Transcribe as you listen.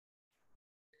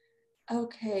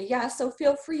Okay, yeah, so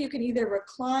feel free. You can either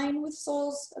recline with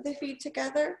soles of the feet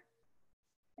together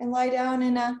and lie down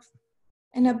in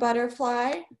a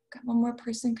butterfly. Got one more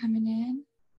person coming in.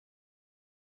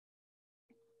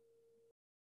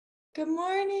 Good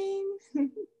morning.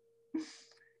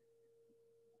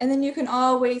 And then you can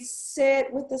always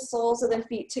sit with the soles of the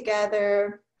feet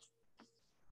together.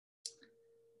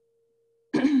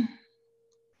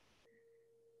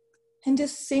 And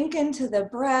just sink into the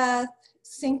breath,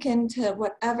 sink into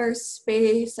whatever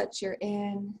space that you're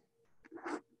in.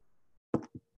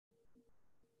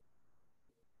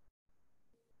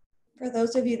 For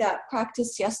those of you that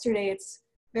practiced yesterday, it's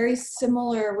very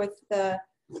similar with the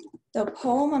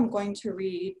poem I'm going to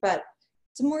read, but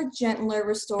it's a more gentler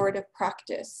restorative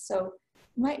practice. So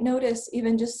you might notice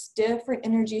even just different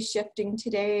energy shifting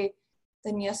today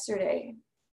than yesterday.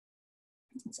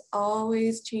 It's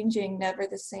always changing, never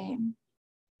the same.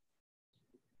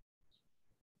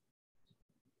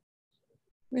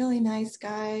 Really nice,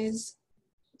 guys.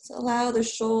 So allow the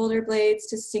shoulder blades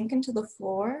to sink into the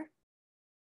floor.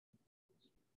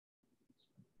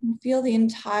 And feel the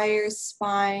entire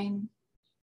spine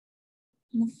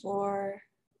on the floor.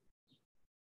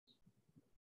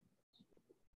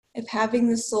 If having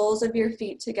the soles of your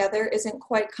feet together isn't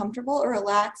quite comfortable or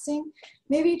relaxing,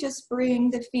 maybe just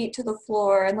bring the feet to the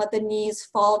floor and let the knees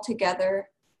fall together.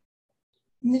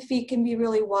 And the feet can be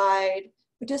really wide,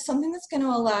 but just something that's going to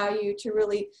allow you to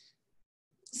really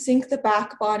sink the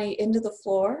back body into the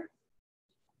floor.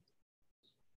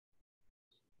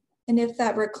 And if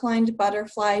that reclined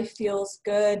butterfly feels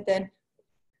good, then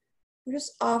we're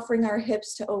just offering our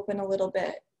hips to open a little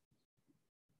bit.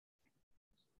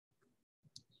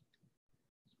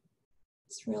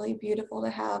 It's really beautiful to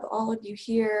have all of you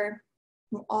here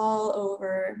from all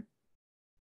over,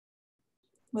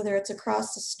 whether it's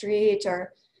across the street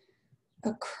or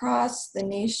across the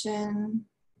nation.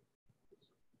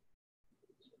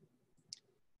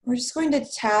 We're just going to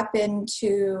tap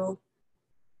into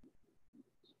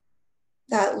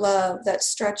that love that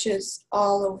stretches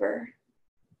all over,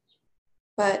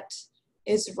 but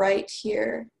is right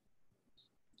here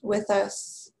with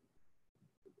us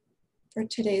for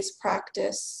today's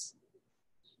practice.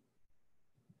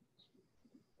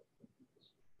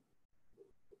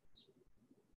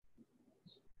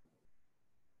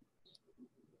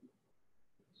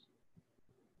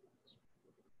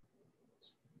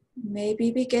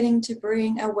 Maybe beginning to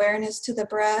bring awareness to the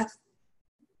breath.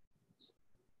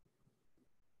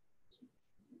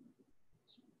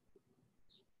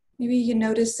 Maybe you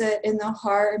notice it in the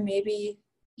heart, maybe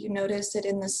you notice it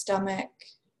in the stomach.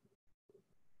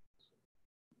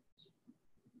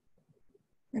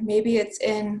 Or maybe it's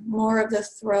in more of the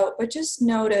throat, but just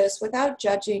notice without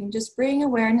judging, just bring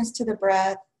awareness to the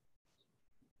breath.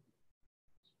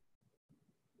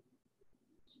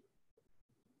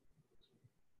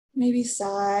 Maybe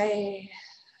sigh.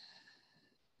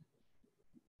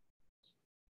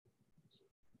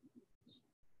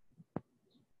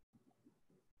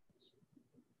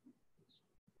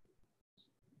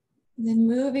 And then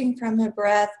moving from the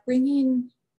breath,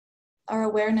 bringing our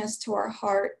awareness to our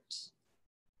heart.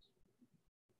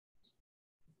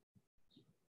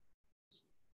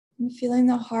 And feeling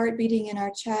the heart beating in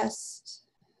our chest.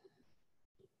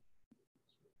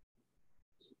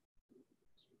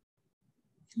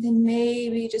 And then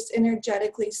maybe just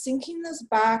energetically sinking those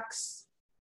backs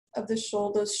of the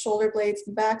shoulder, those shoulder blades,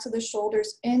 the backs of the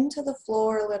shoulders into the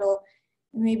floor a little,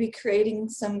 and maybe creating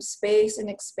some space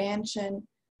and expansion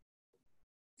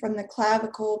from the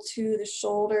clavicle to the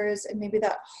shoulders, and maybe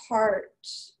that heart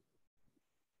is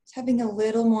having a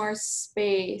little more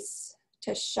space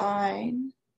to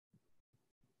shine.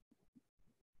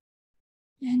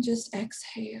 And just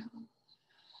exhale.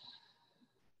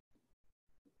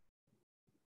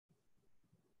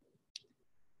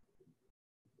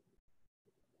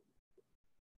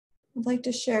 I'd like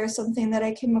to share something that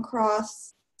I came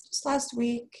across just last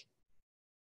week.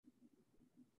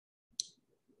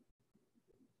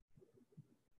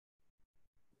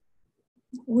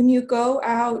 When you go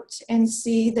out and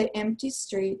see the empty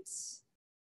streets,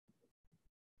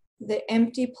 the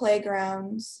empty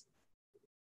playgrounds,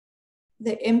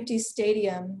 the empty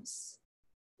stadiums,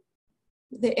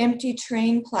 the empty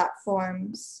train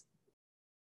platforms,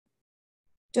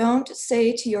 don't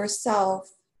say to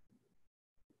yourself,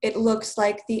 "It looks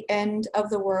like the end of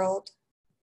the world."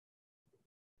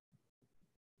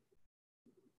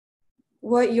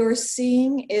 What you're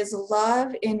seeing is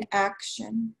love in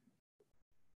action.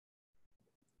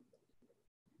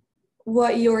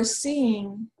 What you're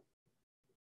seeing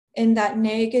in that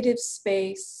negative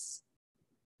space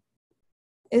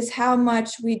is how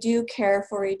much we do care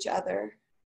for each other,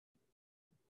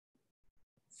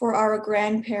 for our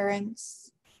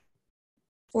grandparents,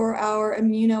 for our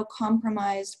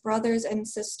immunocompromised brothers and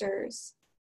sisters,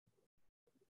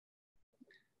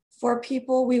 for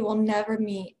people we will never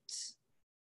meet.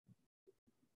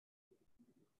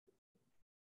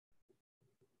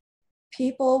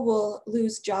 People will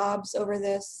lose jobs over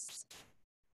this.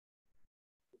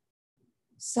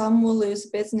 Some will lose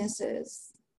businesses.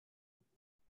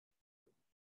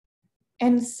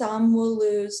 And some will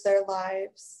lose their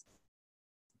lives.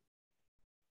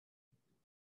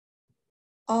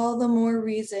 All the more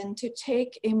reason to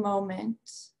take a moment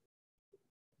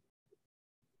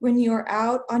when you're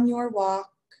out on your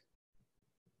walk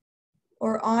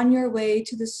or on your way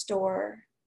to the store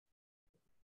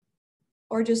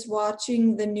or just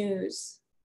watching the news,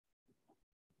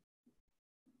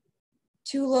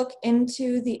 to look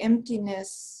into the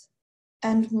emptiness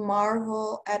and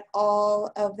marvel at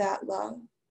all of that love.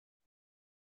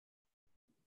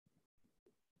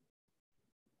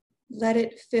 Let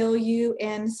it fill you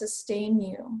and sustain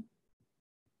you.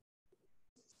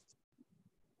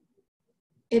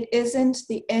 It isn't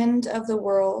the end of the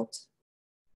world.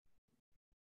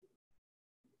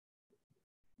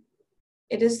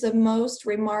 It is the most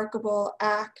remarkable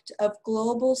act of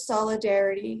global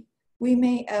solidarity we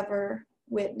may ever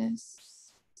witness.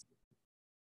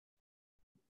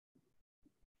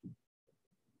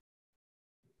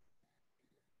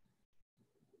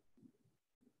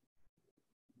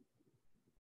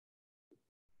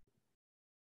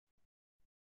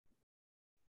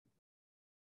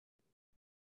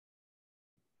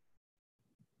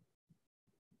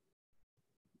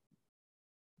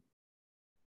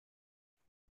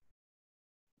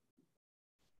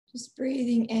 Just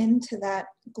breathing into that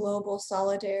global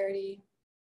solidarity.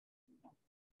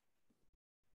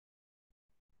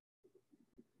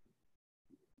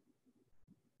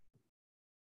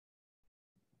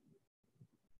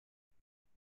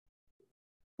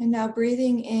 And now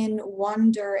breathing in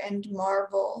wonder and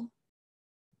marvel.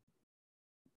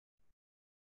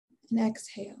 And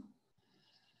exhale.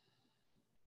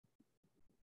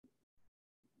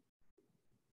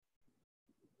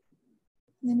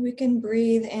 And then we can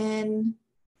breathe in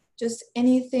just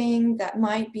anything that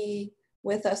might be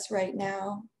with us right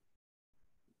now.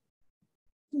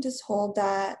 And just hold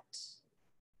that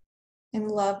and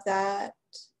love that.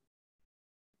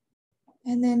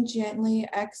 And then gently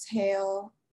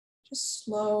exhale, just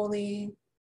slowly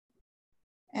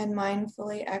and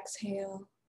mindfully exhale.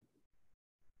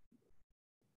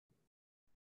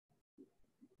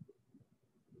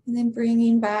 And then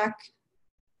bringing back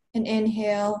an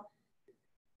inhale.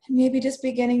 And maybe just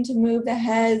beginning to move the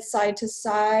head side to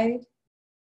side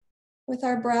with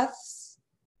our breaths.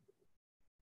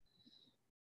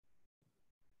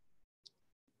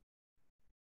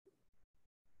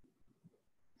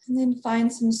 And then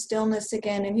find some stillness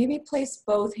again, and maybe place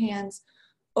both hands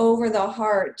over the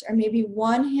heart, or maybe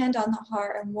one hand on the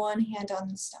heart and one hand on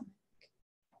the stomach.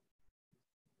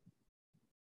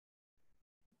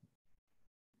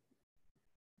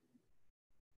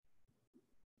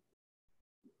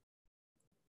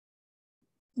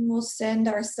 And we'll send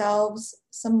ourselves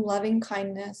some loving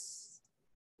kindness.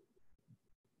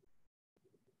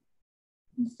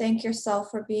 And thank yourself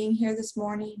for being here this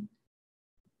morning.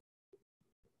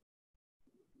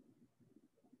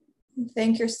 And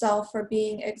thank yourself for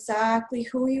being exactly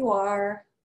who you are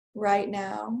right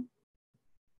now.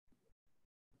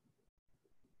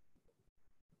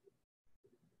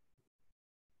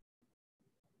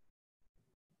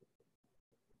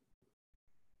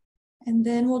 And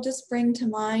then we'll just bring to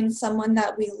mind someone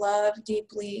that we love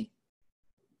deeply.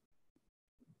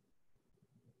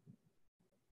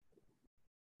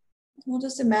 We'll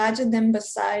just imagine them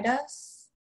beside us.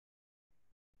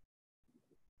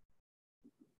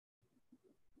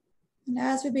 And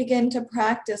as we begin to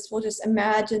practice, we'll just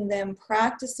imagine them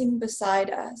practicing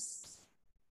beside us,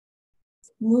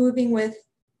 moving with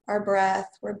our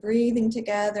breath. We're breathing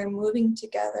together, moving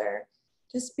together,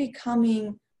 just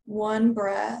becoming one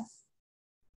breath.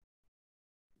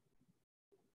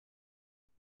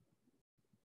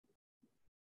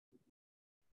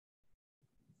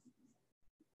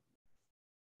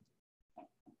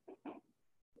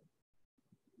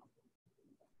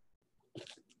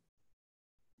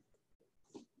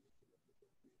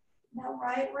 Now,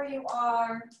 right where you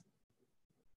are,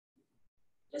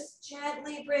 just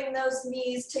gently bring those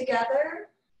knees together.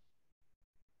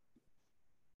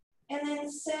 And then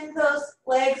send those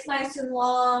legs nice and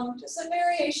long. Just a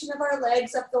variation of our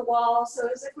legs up the wall. So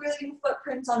as if we're leaving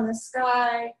footprints on the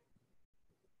sky.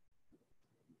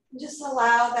 Just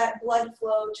allow that blood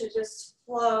flow to just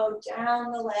flow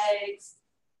down the legs,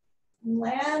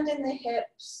 land in the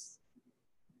hips,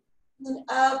 and then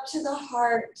up to the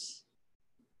heart,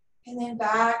 and then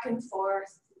back and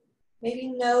forth. Maybe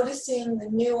noticing the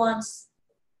nuance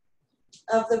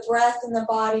of the breath in the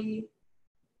body,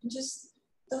 and just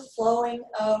the flowing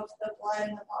of the blood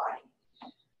in the body.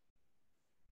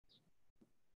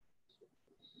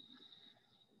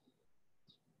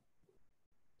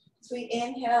 As we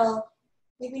inhale,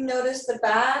 maybe notice the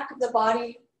back of the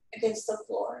body against the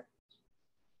floor.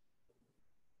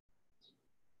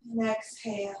 And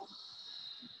exhale.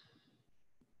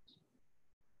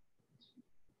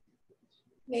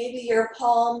 Maybe your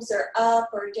palms are up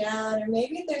or down, or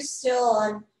maybe they're still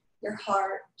on your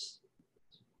heart.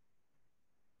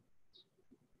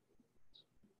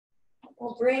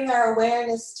 We'll bring our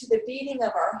awareness to the beating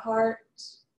of our heart.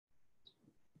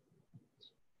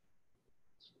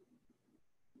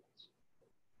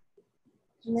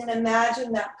 And then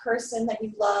imagine that person that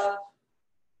you love.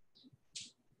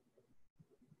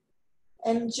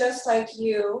 And just like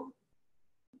you,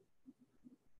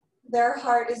 their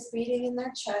heart is beating in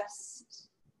their chest.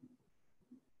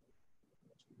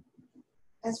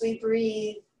 As we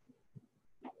breathe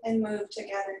and move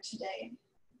together today.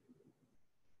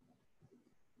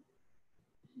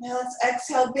 Now let's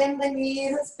exhale, bend the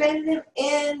knees, let's bend them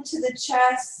into the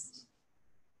chest.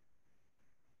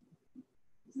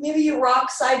 Maybe you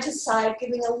rock side to side,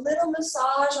 giving a little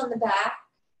massage on the back,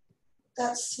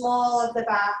 that small of the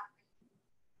back.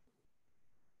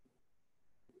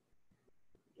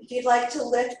 If you'd like to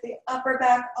lift the upper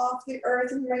back off the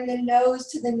earth and bring the nose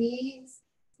to the knees,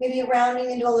 maybe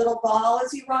rounding into a little ball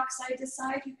as you rock side to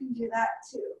side, you can do that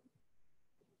too.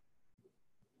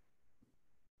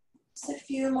 Just a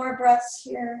few more breaths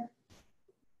here.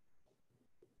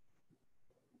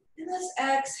 And let's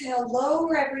exhale,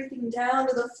 lower everything down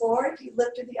to the floor if you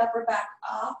lifted the upper back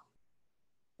up.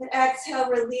 Then exhale,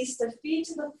 release the feet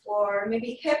to the floor,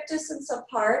 maybe hip distance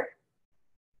apart.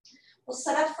 We'll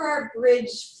set up for our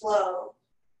bridge flow.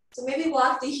 So maybe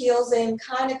walk the heels in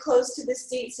kind of close to the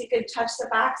seat so you can touch the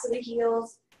backs of the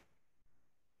heels.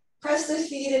 Press the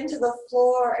feet into the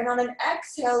floor, and on an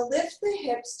exhale, lift the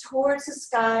hips towards the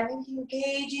sky,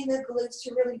 engaging the glutes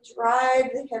to really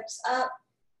drive the hips up.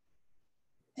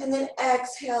 And then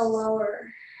exhale,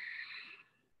 lower.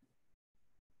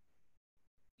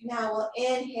 Now we'll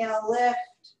inhale, lift.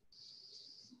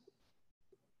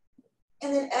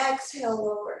 And then exhale,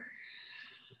 lower.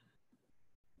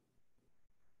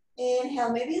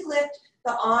 Inhale, maybe lift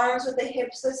the arms with the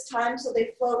hips this time so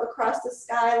they float across the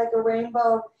sky like a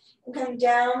rainbow and come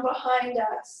down behind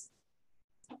us.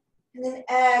 And then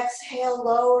exhale,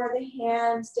 lower the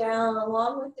hands down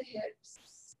along with the hips.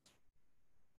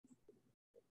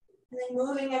 And then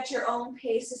moving at your own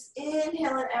pace, just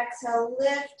inhale and exhale,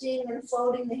 lifting and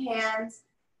floating the hands.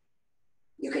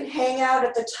 You can hang out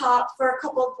at the top for a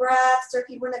couple of breaths, or if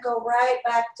you want to go right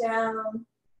back down,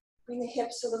 bring the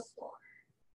hips to the floor.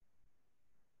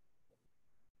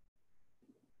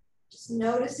 Just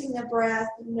noticing the breath,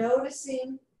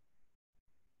 noticing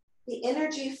the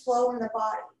energy flow in the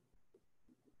body.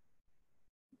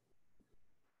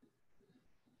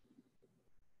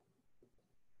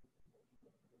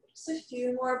 Just a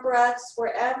few more breaths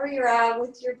wherever you're at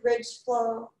with your bridge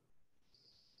flow.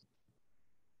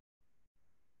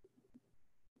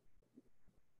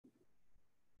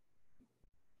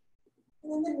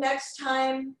 And then the next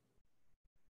time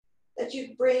that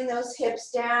you bring those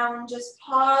hips down, just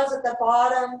pause at the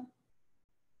bottom.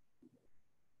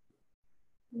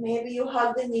 Maybe you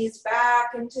hug the knees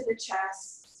back into the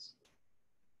chest.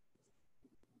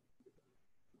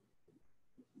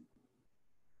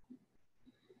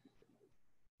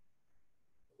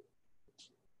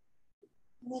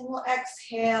 And then we'll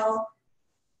exhale.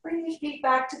 Bring your feet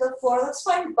back to the floor. Let's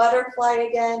find butterfly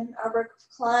again, our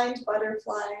reclined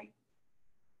butterfly.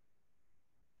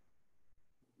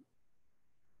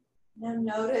 Now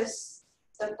notice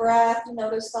the breath,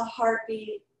 notice the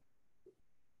heartbeat.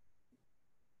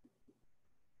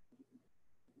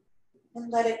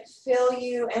 And let it fill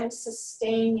you and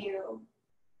sustain you.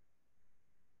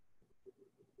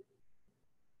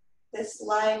 This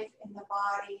life in the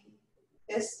body,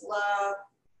 this love.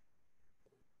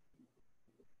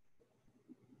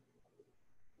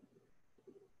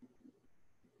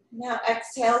 Now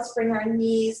exhale, let's bring our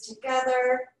knees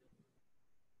together.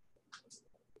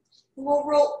 We'll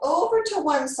roll over to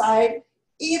one side,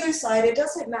 either side, it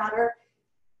doesn't matter.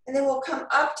 And then we'll come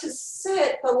up to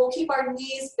sit, but we'll keep our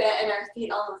knees bent and our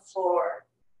feet on the floor.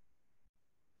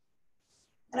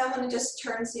 And I'm going to just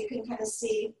turn so you can kind of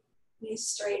see me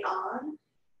straight on.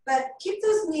 But keep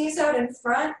those knees out in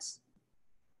front.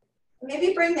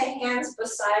 Maybe bring the hands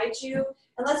beside you,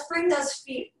 and let's bring those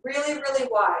feet really, really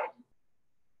wide.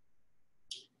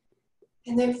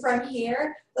 And then from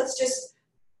here, let's just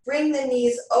bring the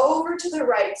knees over to the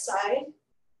right side.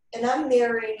 And I'm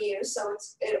mirroring you, so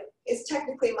it's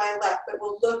technically my left, but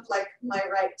will look like my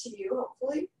right to you,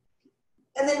 hopefully.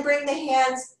 And then bring the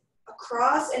hands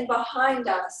across and behind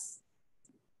us.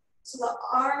 So the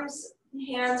arms and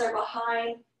hands are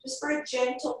behind, just for a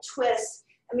gentle twist.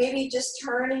 And maybe just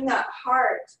turning that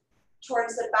heart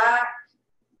towards the back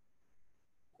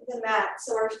of the mat.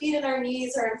 So our feet and our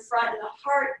knees are in front, and the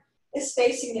heart is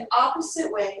facing the opposite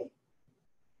way.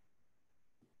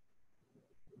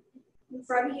 And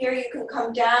from here, you can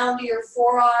come down to your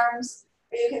forearms,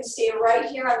 or you can stay right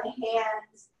here on the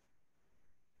hands.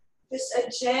 Just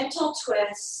a gentle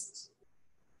twist.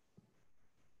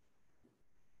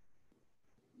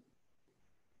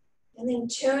 And then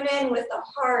tune in with the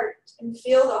heart and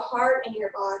feel the heart in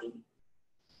your body.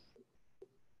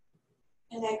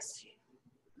 And exhale.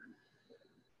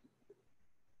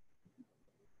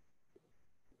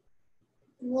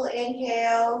 And we'll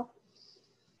inhale.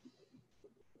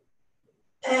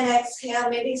 And exhale,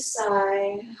 maybe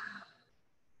sigh.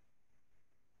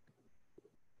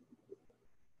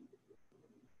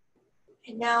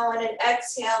 And now on an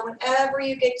exhale, whenever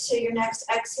you get to your next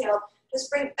exhale, just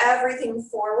bring everything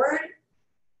forward.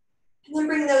 And then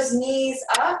bring those knees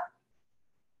up.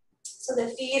 So the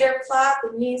feet are flat,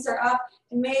 the knees are up,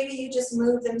 and maybe you just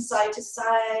move them side to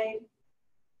side.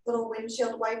 Little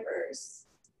windshield wipers.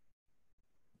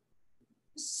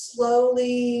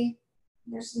 Slowly,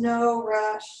 there's no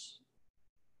rush.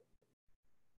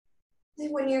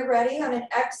 Then when you're ready, on an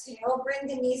exhale, bring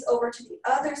the knees over to the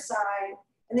other side,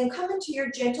 and then come into your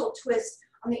gentle twist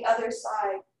on the other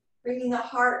side, bringing the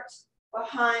heart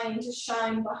behind to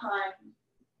shine behind.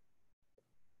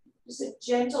 Just a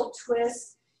gentle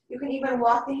twist. You can even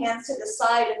walk the hands to the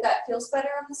side if that feels better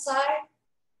on the side,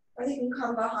 or they can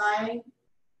come behind.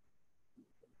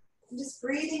 And just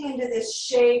breathing into this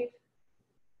shape.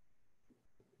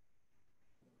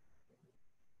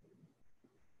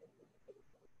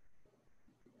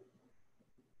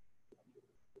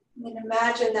 And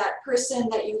imagine that person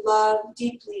that you love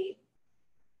deeply.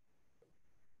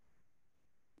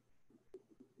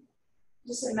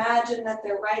 Just imagine that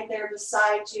they're right there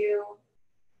beside you.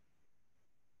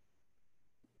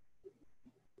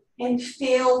 And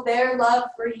feel their love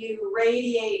for you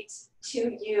radiate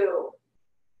to you.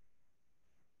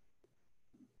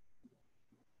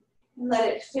 And let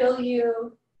it fill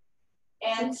you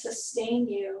and sustain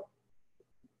you.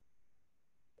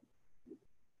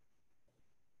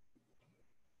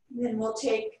 And then we'll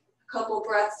take a couple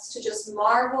breaths to just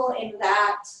marvel in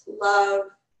that love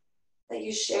that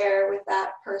you share with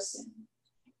that person.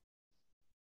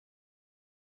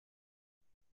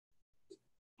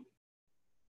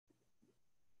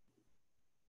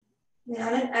 And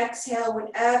on an exhale,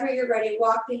 whenever you're ready,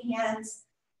 walk the hands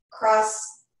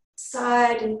across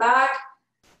side and back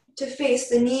to face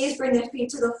the knees. Bring the feet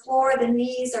to the floor. The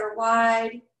knees are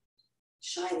wide.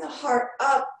 Shine the heart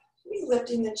up. Be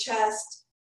lifting the chest,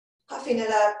 puffing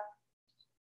it up.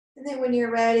 And then when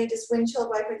you're ready, just windshield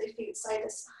wiper the feet side to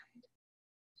side.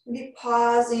 Be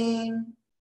pausing,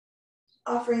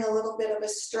 offering a little bit of a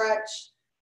stretch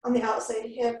on the outside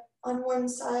hip on one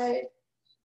side.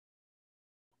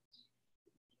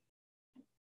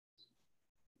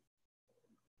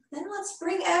 Then let's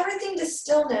bring everything to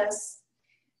stillness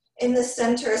in the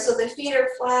center. So the feet are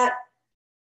flat.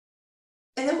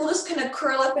 And then we'll just kind of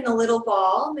curl up in a little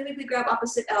ball. Maybe we grab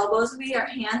opposite elbows. Maybe our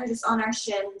hands are just on our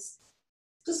shins.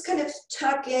 Just kind of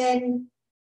tuck in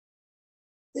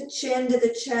the chin to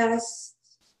the chest.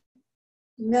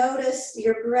 Notice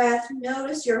your breath.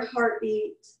 Notice your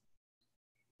heartbeat.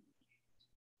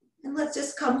 And let's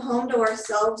just come home to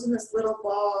ourselves in this little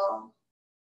ball.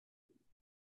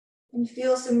 And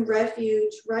feel some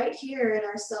refuge right here in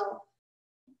ourselves.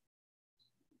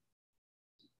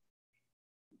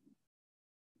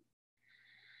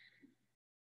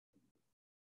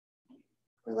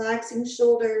 Relaxing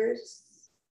shoulders,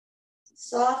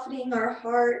 softening our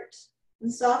heart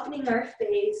and softening our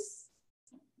face.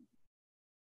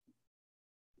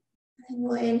 And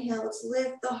we'll inhale, let's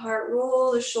lift the heart,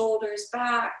 roll the shoulders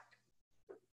back.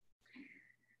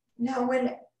 Now,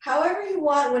 however you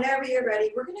want, whenever you're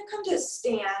ready, we're gonna come to a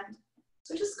stand.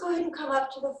 So just go ahead and come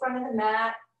up to the front of the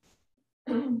mat.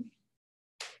 And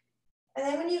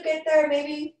then when you get there,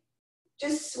 maybe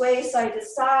just sway side to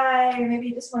side, or maybe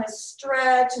you just want to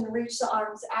stretch and reach the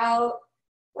arms out.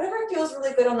 Whatever feels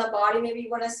really good on the body. Maybe you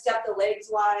want to step the legs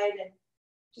wide and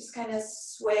just kind of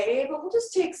sway, but we'll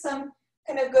just take some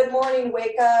kind of good morning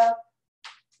wake up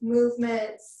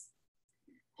movements.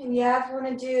 And yeah, if you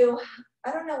want to do,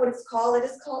 I don't know what it's called. It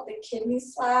is called the kidney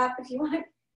slap. If you want to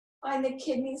find the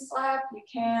kidney slap, you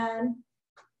can.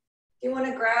 If you want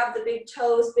to grab the big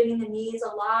toes, bending the knees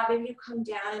a lot, maybe you come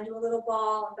down and do a little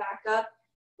ball and back up.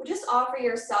 But just offer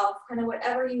yourself kind of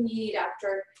whatever you need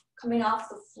after coming off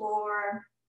the floor.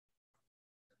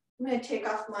 I'm going to take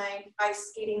off my ice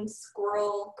skating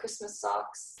squirrel Christmas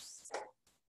socks.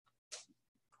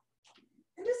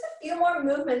 And just a few more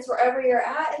movements wherever you're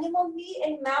at, and then we'll meet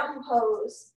in mountain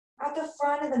pose at the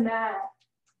front of the mat.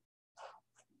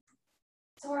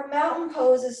 So our mountain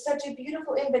pose is such a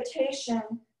beautiful invitation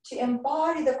to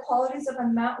embody the qualities of a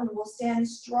mountain. We'll stand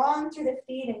strong through the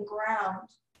feet and ground.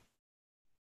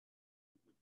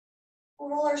 We'll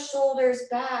roll our shoulders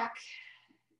back.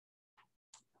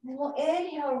 And we'll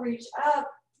inhale, reach up.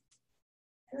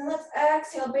 And then let's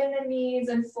exhale, bend the knees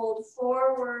and fold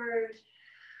forward.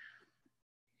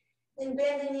 Then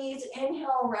bend the knees,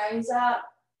 inhale, rise up.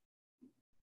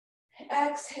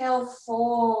 Exhale,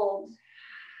 fold.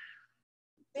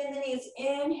 Bend the knees,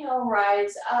 inhale,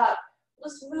 rise up.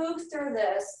 Let's move through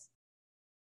this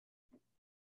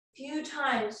a few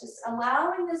times, just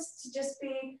allowing this to just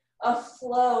be a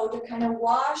flow to kind of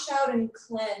wash out and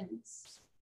cleanse.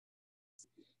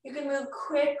 You can move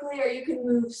quickly or you can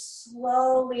move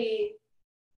slowly.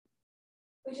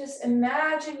 But just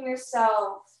imagine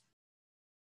yourself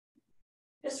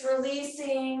just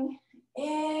releasing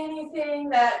anything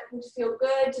that would feel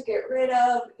good to get rid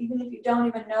of, even if you don't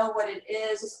even know what it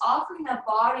is. Just offering that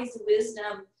body's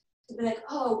wisdom to be like,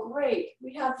 oh, great,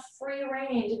 we have free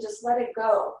reign to just let it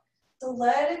go. So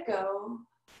let it go.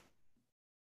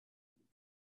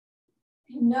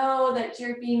 Know that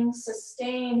you're being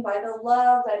sustained by the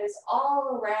love that is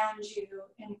all around you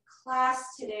in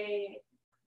class today,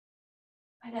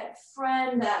 by that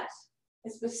friend that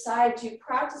is beside you,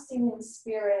 practicing in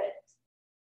spirit,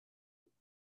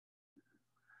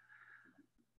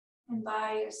 and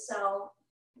by yourself.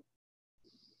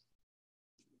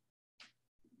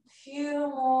 A few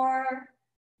more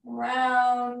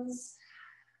rounds.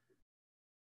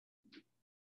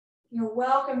 You're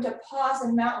welcome to pause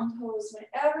in mountain pose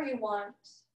whenever you want.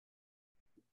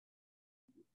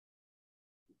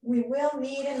 We will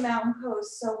meet in mountain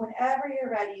pose, so whenever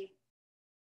you're ready,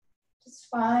 just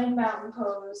find mountain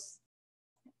pose.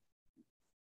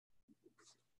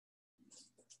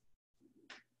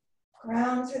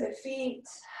 Ground through the feet.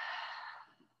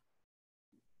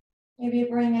 Maybe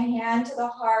bring a hand to the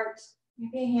heart,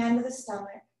 maybe a hand to the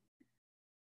stomach.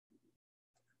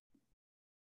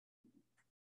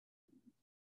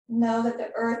 Know that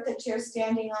the earth that you're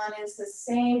standing on is the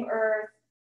same earth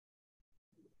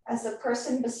as the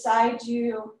person beside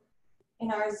you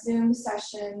in our Zoom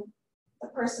session, the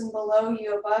person below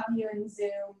you, above you in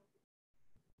Zoom.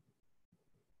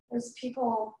 There's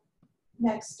people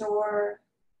next door.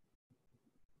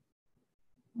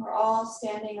 We're all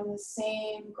standing on the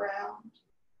same ground.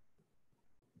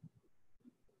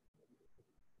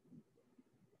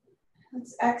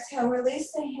 Let's exhale,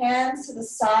 release the hands to the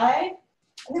side.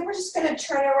 And then we're just going to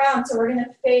turn around. So we're going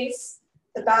to face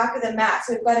the back of the mat.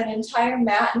 So we've got an entire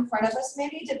mat in front of us,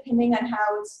 maybe depending on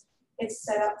how it's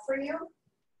set up for you.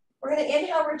 We're going to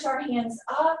inhale, reach our hands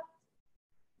up.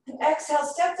 And exhale,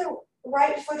 step the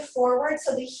right foot forward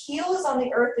so the heel is on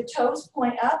the earth, the toes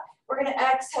point up. We're going to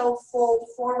exhale, fold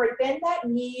forward. Bend that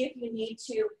knee if you need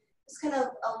to. Just kind of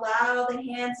allow the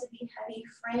hands to be heavy.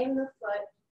 Frame the foot.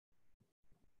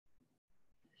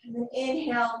 And then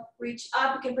inhale, reach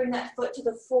up. You can bring that foot to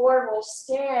the floor. We'll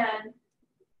stand.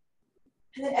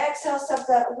 And then exhale, step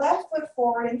that left foot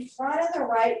forward in front of the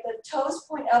right. The toes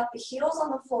point up, the heels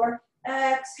on the floor.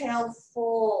 Exhale,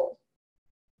 fold.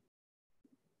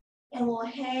 And we'll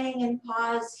hang and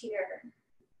pause here.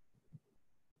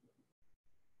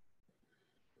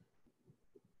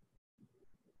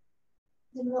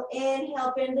 Then we'll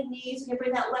inhale, bend the knees. We can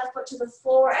bring that left foot to the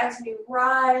floor as we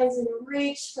rise and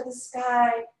reach for the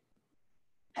sky.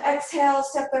 Exhale,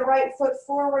 step the right foot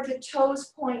forward, the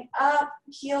toes point up,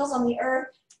 heels on the earth.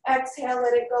 Exhale,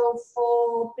 let it go,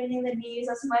 fold, bending the knees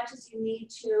as much as you need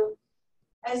to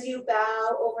as you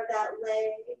bow over that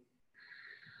leg.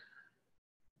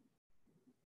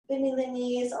 Bending the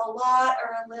knees a lot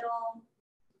or a little.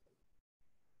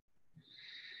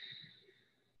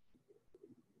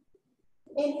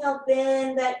 Inhale,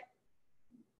 bend that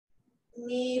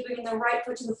knee, bringing the right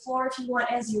foot to the floor if you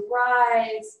want as you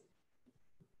rise.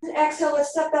 And exhale,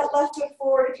 let's step that left foot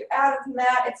forward. If you're out of the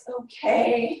mat, it's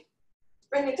okay.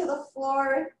 Bring it to the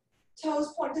floor,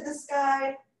 toes point to the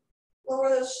sky. Lower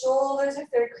those shoulders if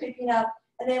they're creeping up.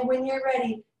 And then when you're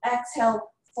ready,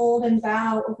 exhale, fold and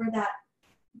bow over that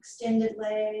extended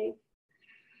leg.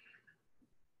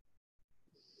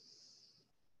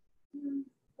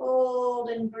 Fold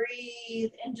and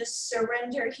breathe and just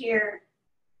surrender here.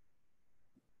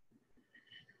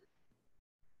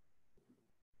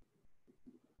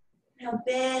 Now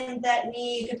bend that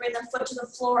knee. You can bring the foot to the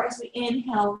floor as we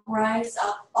inhale, rise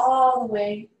up all the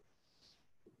way.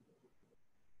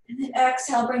 And then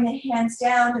exhale, bring the hands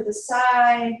down to the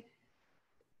side.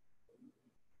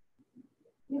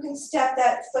 You can step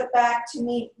that foot back to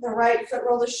meet the right foot,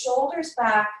 roll the shoulders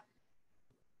back.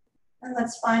 And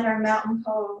let's find our mountain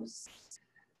pose.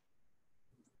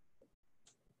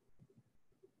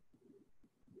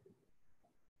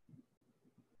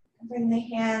 Bring the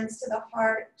hands to the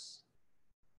heart.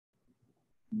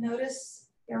 Notice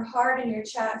your heart and your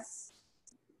chest.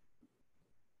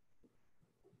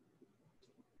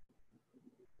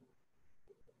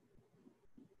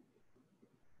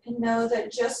 And know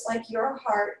that just like your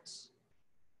heart,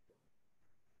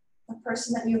 the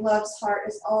person that you love's heart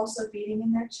is also beating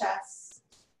in their chest.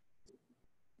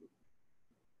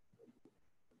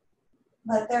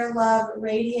 Let their love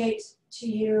radiate to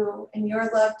you and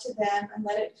your love to them, and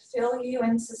let it fill you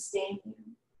and sustain you.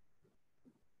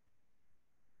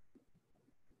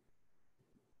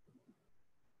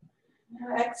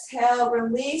 Now exhale,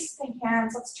 release the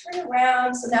hands. Let's turn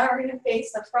around. So now we're going to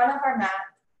face the front of our mat.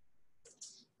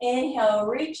 Inhale,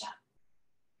 reach up.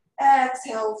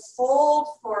 Exhale, fold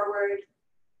forward.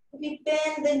 Maybe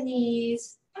bend the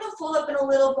knees. Kind of fold up in a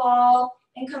little ball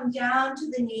and come down to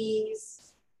the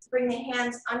knees. Bring the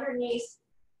hands underneath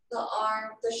the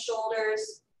arm, the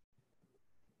shoulders.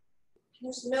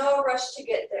 There's no rush to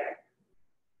get there.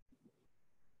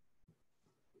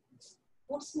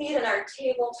 Let's meet in our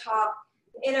tabletop.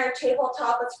 In our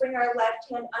tabletop, let's bring our left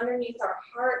hand underneath our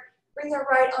heart. Bring the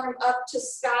right arm up to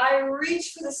sky.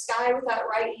 Reach for the sky with that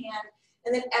right hand.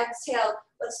 And then exhale.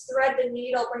 Let's thread the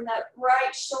needle. Bring that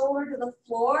right shoulder to the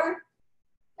floor.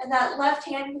 And that left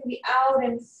hand can be out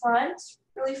in front,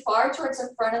 really far towards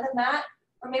the front of the mat,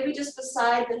 or maybe just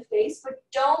beside the face, but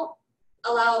don't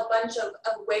allow a bunch of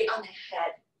weight on the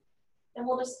head. And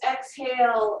we'll just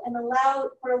exhale and allow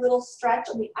for a little stretch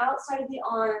on the outside of the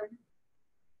arm.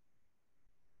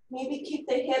 Maybe keep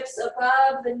the hips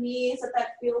above the knees if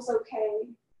that feels okay.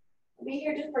 Be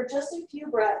here for just a few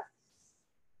breaths.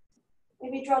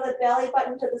 Maybe draw the belly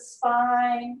button to the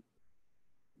spine.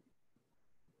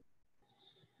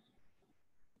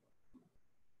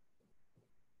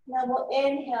 Now we'll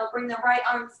inhale, bring the right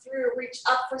arm through, reach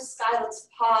up for sky. Let's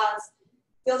pause.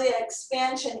 Feel the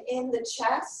expansion in the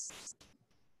chest.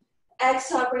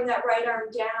 Exhale, bring that right arm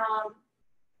down.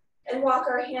 And walk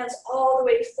our hands all the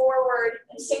way forward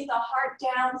and sink the heart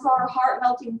down for our heart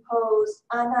melting pose,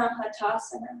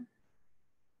 Anahatasana.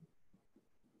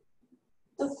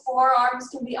 The forearms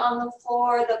can be on the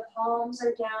floor, the palms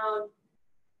are down.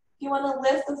 If you want to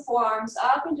lift the forearms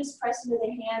up and just press into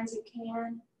the hands, you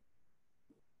can.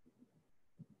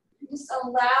 Just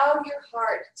allow your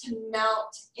heart to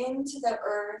melt into the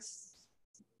earth.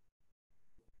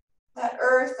 That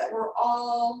earth that we're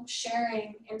all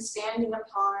sharing and standing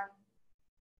upon.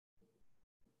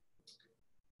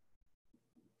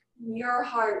 Your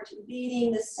heart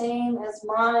beating the same as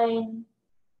mine.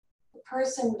 The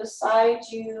person beside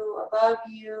you, above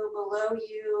you, below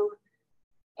you,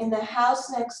 in the house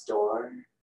next door.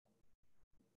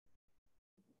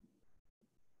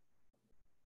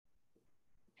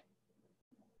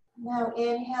 Now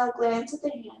inhale, glance at the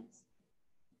hands.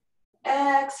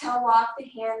 Exhale, walk the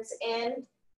hands in.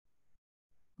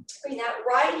 Bring that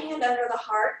right hand under the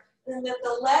heart. And then lift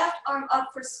the left arm up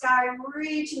for sky.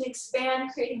 Reach and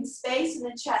expand, creating space in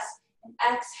the chest. And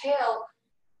exhale,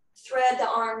 thread the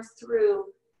arms through.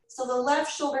 So the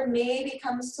left shoulder maybe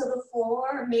comes to the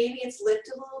floor. Maybe it's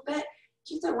lifted a little bit.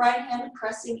 Keep the right hand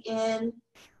pressing in.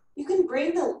 You can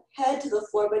bring the head to the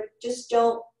floor, but just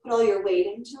don't put all your weight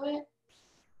into it.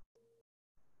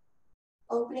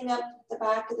 Opening up the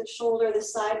back of the shoulder, the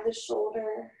side of the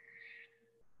shoulder.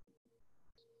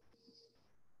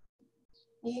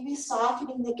 Maybe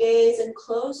softening the gaze and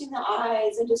closing the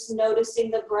eyes and just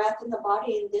noticing the breath in the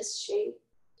body in this shape.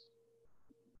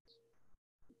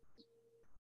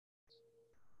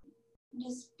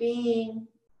 Just being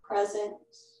present.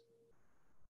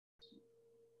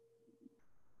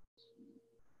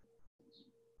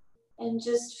 And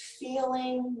just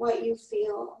feeling what you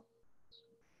feel.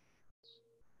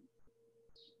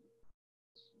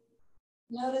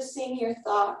 Noticing your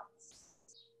thoughts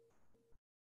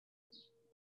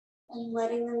and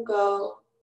letting them go.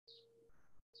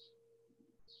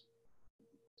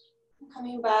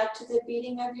 Coming back to the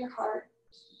beating of your heart.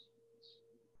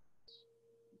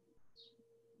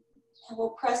 And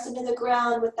we'll press into the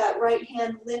ground with that right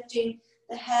hand lifting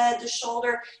the head, the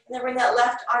shoulder, and then bring that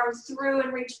left arm through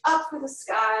and reach up for the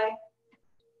sky.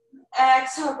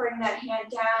 Exhale, bring that hand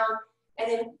down,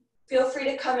 and then feel free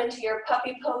to come into your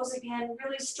puppy pose again,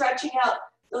 really stretching out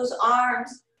those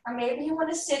arms. Or maybe you want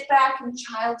to sit back in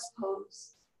child's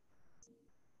pose.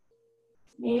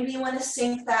 Maybe you want to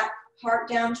sink that heart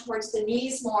down towards the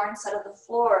knees more instead of the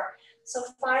floor. So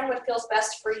find what feels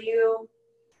best for you.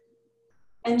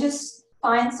 And just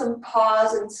find some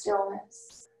pause and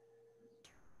stillness.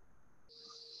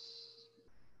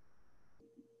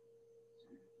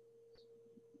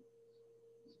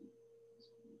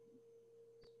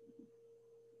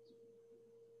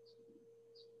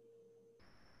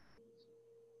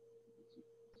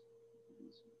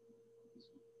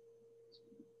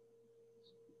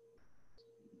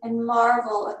 And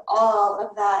marvel at all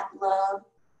of that love.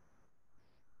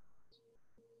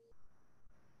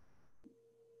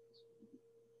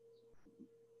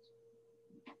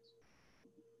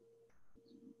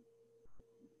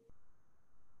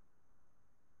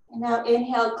 And now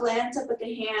inhale, glance up at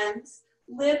the hands.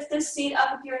 Lift the seat up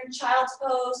if you're in child's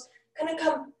pose. Kind of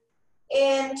come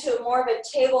into more of a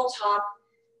tabletop.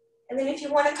 And then if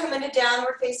you want to come into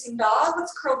downward facing dog,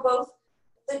 let's curl both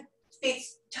the feet,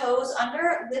 toes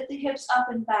under, lift the hips up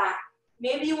and back.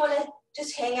 Maybe you want to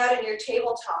just hang out in your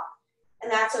tabletop,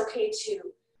 and that's okay too.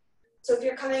 So if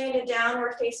you're coming into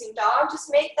downward facing dog,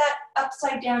 just make that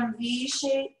upside down V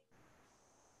shape.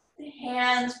 The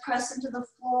hands press into the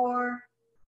floor.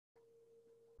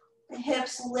 The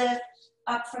hips lift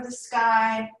up for the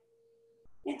sky.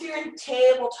 If you're in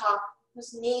tabletop,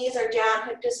 those knees are down,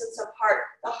 hip distance apart.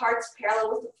 The heart's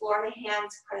parallel with the floor and the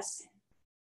hands press in.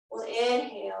 We'll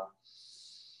inhale.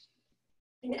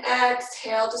 And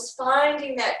exhale, just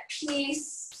finding that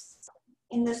peace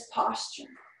in this posture.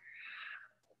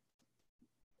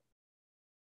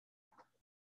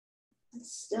 And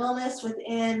stillness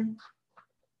within.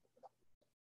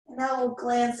 And now we'll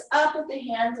glance up at the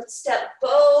hands. Let's step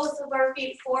both of our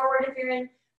feet forward if you're in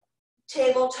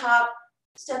tabletop.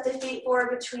 Step the feet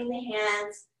forward between the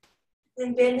hands.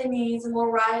 Then bend the knees and we'll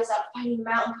rise up, finding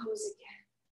mountain pose again.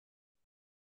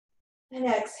 And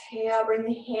exhale, bring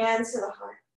the hands to the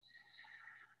heart.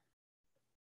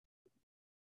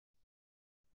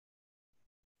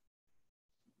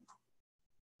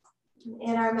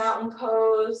 In our mountain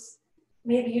pose,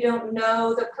 maybe you don't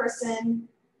know the person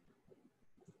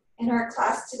in our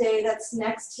class today that's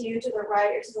next to you, to the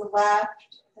right or to the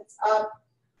left, that's up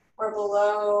or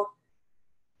below.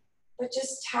 But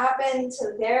just tap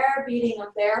into their beating of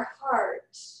their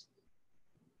heart.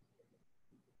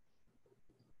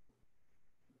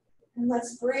 And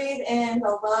let's breathe in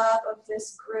the love of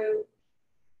this group.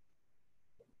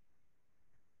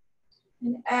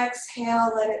 And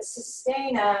exhale, let it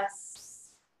sustain us.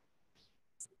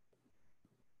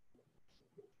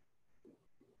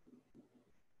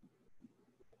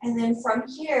 And then from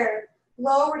here,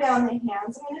 lower down the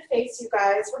hands. I'm going to face you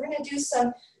guys. We're going to do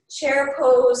some chair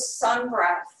pose sun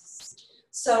breaths.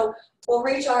 So we'll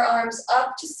reach our arms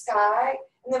up to sky,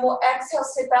 and then we'll exhale,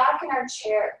 sit back in our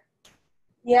chair.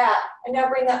 Yeah, and now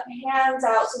bring the hands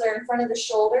out so they're in front of the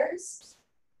shoulders.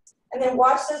 And then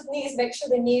watch those knees, make sure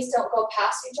the knees don't go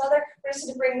past each other. We're just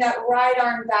going to bring that right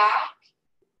arm back.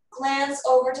 Glance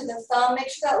over to the thumb, make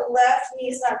sure that left knee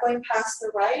is not going past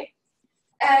the right.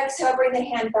 Exhale, bring the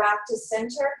hand back to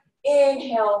center.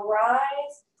 Inhale,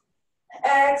 rise.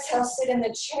 Exhale, sit in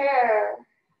the chair.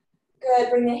 Good,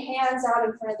 bring the hands out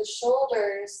in front of the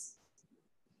shoulders.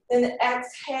 Then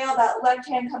exhale, that left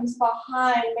hand comes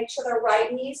behind. Make sure the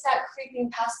right knee's not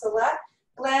creeping past the left.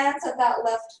 Glance at that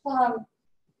left thumb.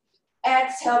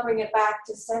 Exhale, bring it back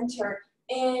to center.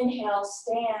 Inhale,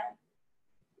 stand.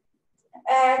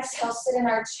 Exhale, sit in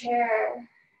our chair.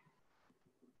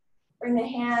 Bring the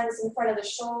hands in front of the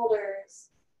shoulders.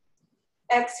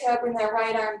 Exhale, bring that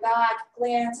right arm back.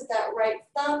 Glance at that right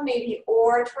thumb, maybe,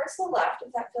 or towards the left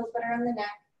if that feels better on the neck.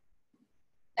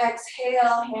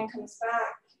 Exhale, hand comes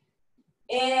back.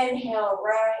 Inhale,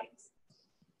 rise.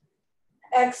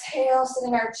 Exhale, sit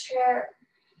in our chair.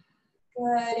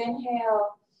 Good,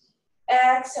 inhale.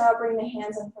 Exhale, bring the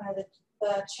hands in front of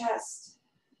the chest.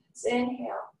 Let's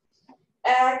inhale.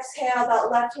 Exhale, that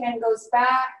left hand goes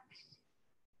back.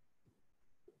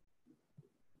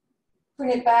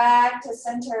 Bring it back to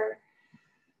center.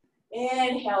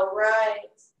 Inhale,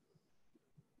 rise.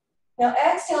 Now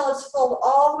exhale, let's fold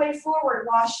all the way forward,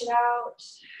 wash it out.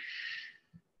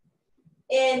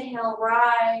 Inhale,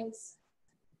 rise.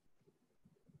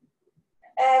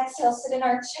 Exhale, sit in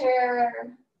our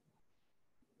chair.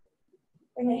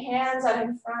 Bring the hands out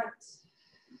in front.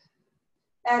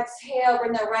 Exhale,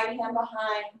 bring the right hand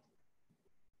behind.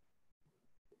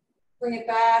 Bring it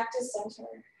back to center.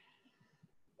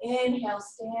 Inhale,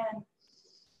 stand.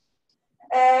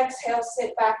 Exhale,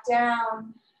 sit back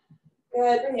down.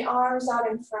 Good, bring the arms out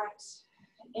in front.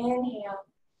 Inhale.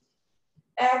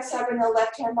 Exhale, bring the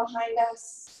left hand behind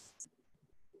us.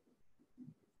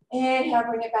 Inhale,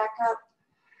 bring it back up.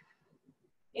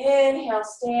 Inhale,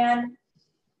 stand.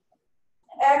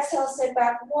 Exhale, sit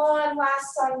back. One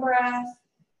last sun breath.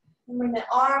 And bring the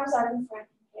arms out in front.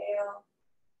 Inhale.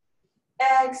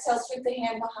 Exhale, sweep the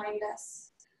hand behind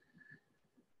us.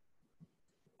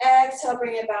 Exhale,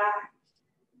 bring it back.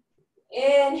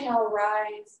 Inhale,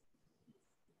 rise.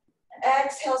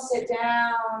 Exhale, sit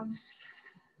down.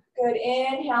 Good,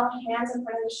 inhale, hands in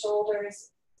front of the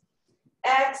shoulders.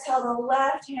 Exhale, the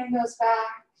left hand goes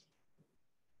back.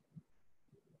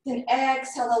 Then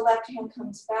exhale, the left hand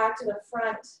comes back to the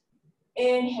front.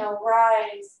 Inhale,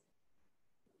 rise.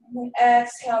 And then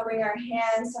exhale, bring our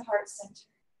hands to heart center.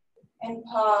 And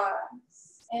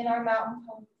pause in our mountain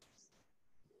pose.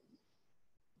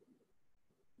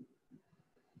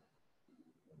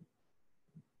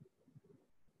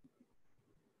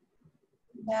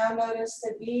 Now notice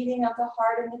the beating of the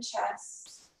heart in the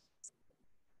chest.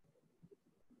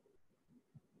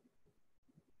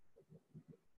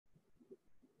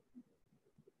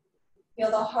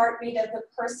 Feel the heartbeat of the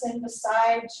person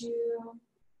beside you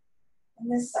in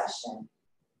this session.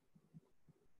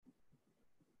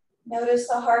 Notice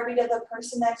the heartbeat of the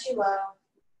person that you love.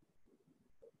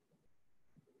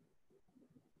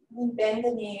 And bend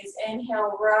the knees.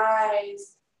 Inhale,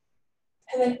 rise.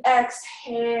 And then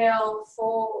exhale,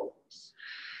 fold.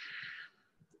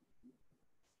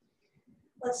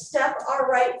 Let's step our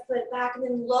right foot back and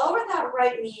then lower that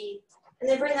right knee. And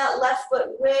then bring that left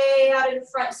foot way out in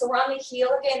front. So we're on the heel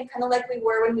again, kind of like we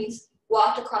were when we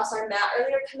walked across our mat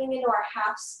earlier, coming into our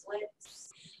half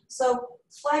splits. So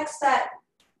flex that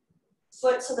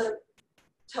foot so the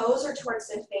toes are towards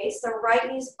the face. The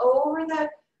right knee's over the,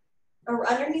 or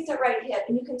underneath the right hip.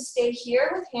 And you can stay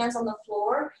here with hands on the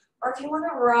floor. Or if you want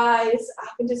to rise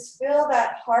up and just feel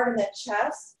that heart in the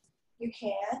chest, you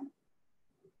can.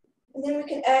 And then we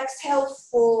can exhale,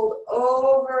 fold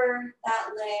over that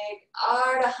leg,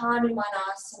 Ardha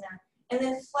Hanumanasana. And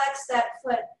then flex that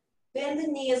foot. Bend the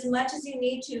knee as much as you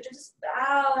need to. Just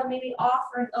bow and maybe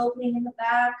offer an opening in the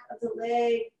back of the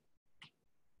leg.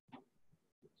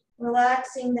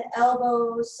 Relaxing the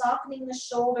elbows, softening the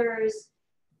shoulders,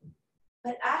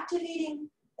 but activating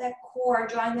that core,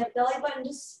 drawing that belly button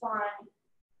to spine.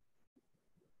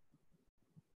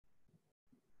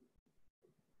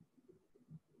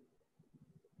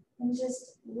 And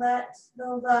just let the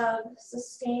love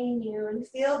sustain you and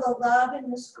feel the love in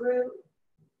this group.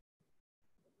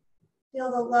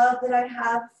 Feel the love that I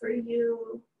have for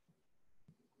you.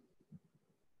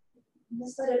 And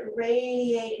just let it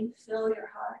radiate and fill your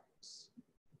heart.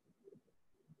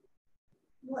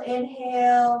 We'll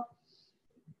inhale.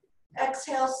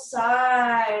 Exhale,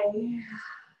 sigh.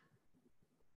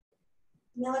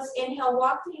 Now let's inhale,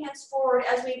 walk the hands forward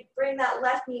as we bring that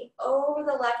left knee over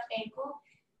the left ankle.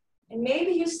 And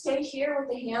maybe you stay here with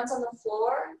the hands on the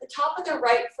floor. The top of the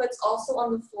right foot's also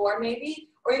on the floor maybe,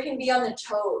 or you can be on the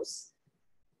toes.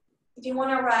 If you want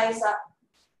to rise up,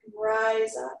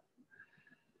 rise up.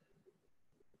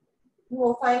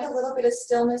 We'll find a little bit of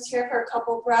stillness here for a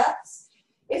couple breaths.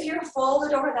 If you're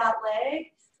folded over that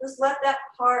leg, just let that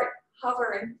heart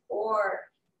hover and pour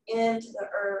into the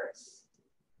earth.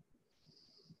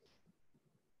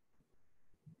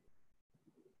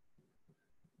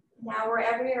 Now,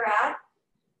 wherever you're at,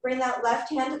 bring that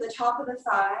left hand to the top of the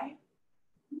thigh.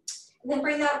 And then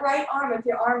bring that right arm, if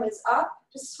your arm is up,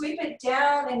 just sweep it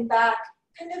down and back,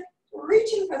 kind of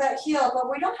reaching for that heel,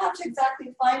 but we don't have to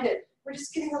exactly find it. We're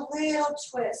just getting a little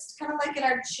twist, kind of like in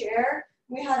our chair,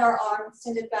 we had our arm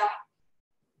extended back.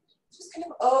 Just kind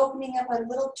of opening up a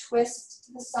little twist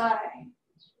to the side.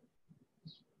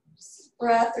 Just a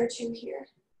breath or two here.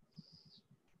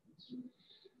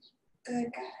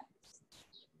 Good, good.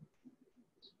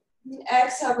 And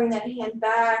exhale, bring that hand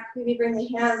back. Maybe bring the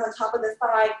hands on top of the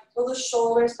thigh. Pull the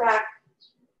shoulders back.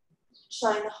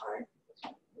 Shine the heart.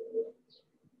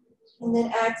 And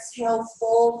then exhale,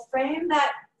 fold. Frame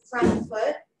that front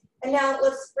foot. And now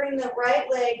let's bring the right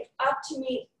leg up to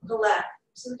meet the left.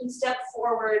 So we can step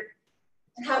forward.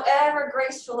 And however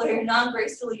gracefully or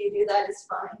non-gracefully you do that is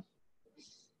fine.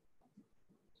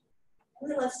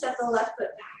 And then let's step the left foot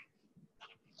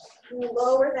back. And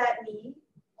lower that knee.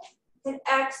 Then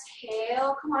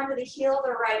exhale, come onto the heel of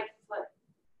the right foot.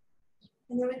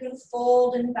 And then we can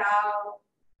fold and bow.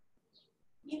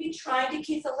 Maybe trying to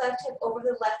keep the left hip over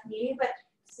the left knee, but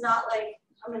it's not like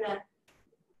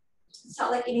It's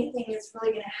not like anything is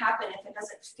really gonna happen if it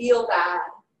doesn't feel bad.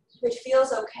 If it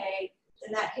feels okay,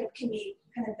 then that hip can be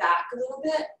kind of back a little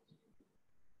bit.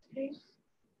 Okay.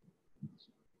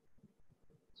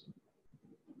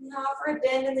 And offer a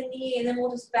bend in the knee, and then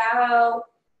we'll just bow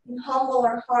and humble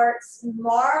our hearts and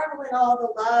marvel in all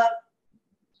the love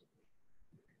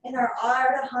in our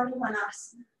Ardha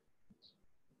Hanumanasana.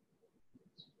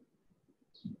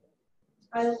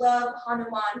 I love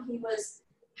Hanuman. He was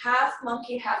half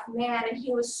monkey, half man, and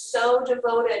he was so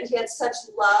devoted. He had such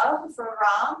love for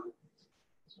Ram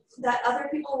that other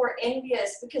people were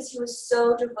envious because he was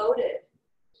so devoted.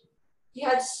 He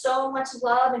had so much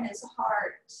love in his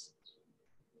heart.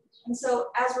 And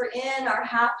so as we're in our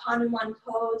half Hanuman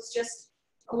pose, just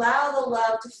allow the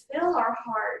love to fill our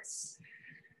hearts.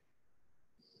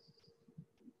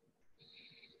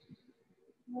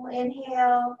 We'll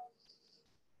inhale.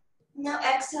 Now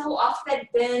exhale off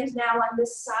that bend now on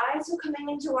this side. So coming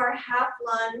into our half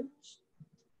lunge.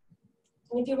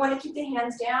 And if you want to keep the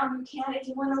hands down, you can. If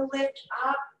you want to lift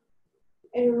up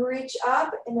and reach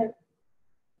up and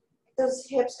those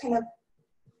hips kind of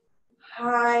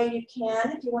high, you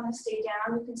can. If you want to stay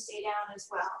down, you can stay down as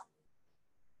well.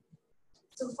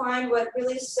 So find what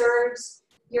really serves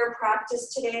your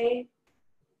practice today.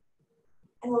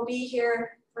 And we'll be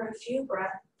here for a few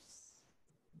breaths.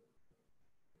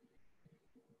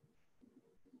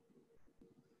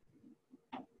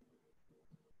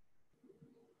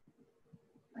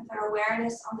 With our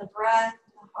awareness on the breath,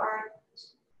 the heart.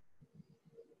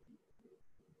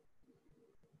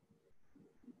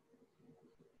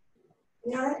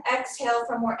 Now then exhale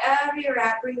from wherever you're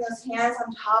at, bring those hands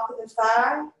on top of the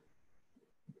thigh.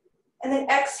 And then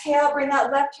exhale, bring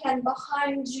that left hand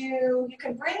behind you. You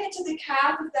can bring it to the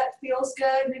calf if that feels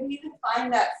good. Maybe you can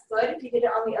find that foot if you did it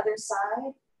on the other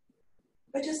side.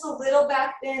 But just a little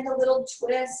back bend, a little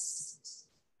twist.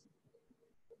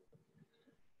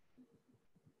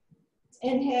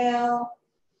 Inhale.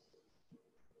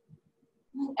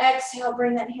 And exhale,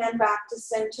 bring that hand back to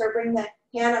center. Bring that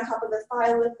hand on top of the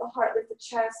thigh, lift the heart, lift the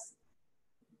chest.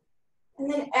 And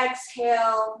then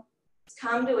exhale.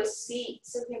 Come to a seat,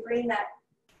 so we can bring that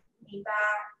knee back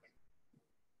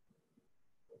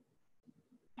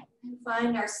and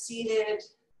find our seated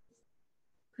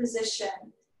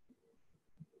position.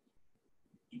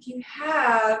 If you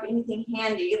have anything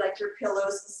handy, like your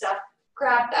pillows and stuff,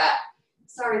 grab that.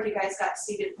 Sorry if you guys got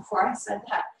seated before I said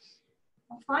that.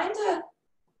 Find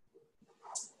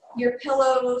your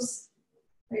pillows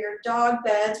or your dog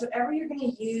beds, whatever you're going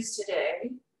to use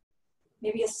today.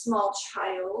 Maybe a small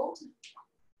child.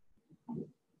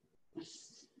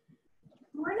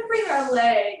 We're going to bring our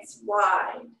legs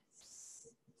wide.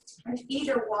 Our feet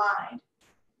are wide.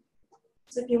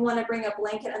 So if you want to bring a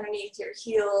blanket underneath your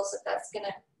heels, if that's going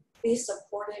to be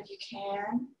supportive, you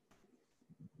can.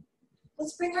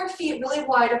 Let's bring our feet really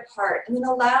wide apart and then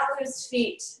allow those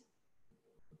feet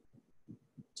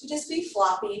to just be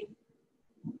floppy.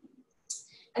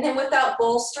 And then with that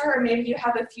bolster, or maybe you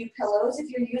have a few pillows, if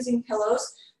you're using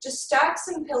pillows, just stack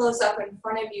some pillows up in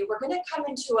front of you. We're going to come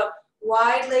into a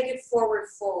wide-legged forward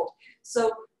fold.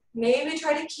 So maybe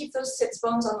try to keep those sits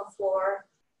bones on the floor.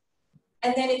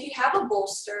 And then if you have a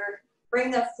bolster,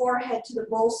 bring the forehead to the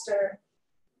bolster.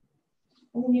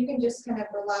 And then you can just kind of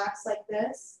relax like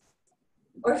this.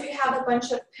 Or if you have a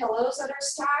bunch of pillows that are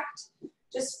stacked,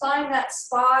 just find that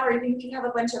spot, or even if you have a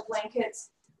bunch of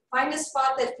blankets, find a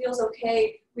spot that feels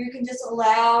okay, where you can just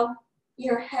allow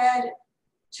your head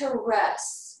to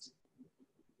rest.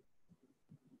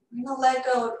 I'm going to let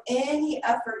go of any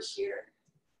effort here.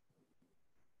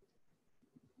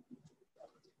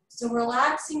 So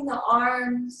relaxing the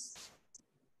arms,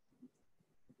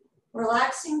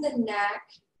 relaxing the neck,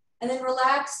 and then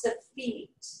relax the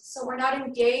feet. So we're not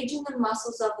engaging the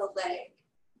muscles of the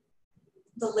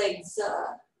legs.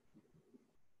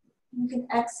 You can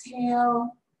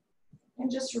exhale. And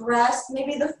just rest.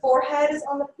 Maybe the forehead is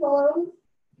on the pillow,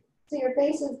 so your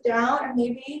face is down, or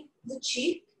maybe the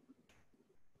cheek.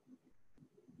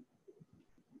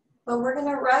 But we're going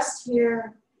to rest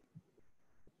here.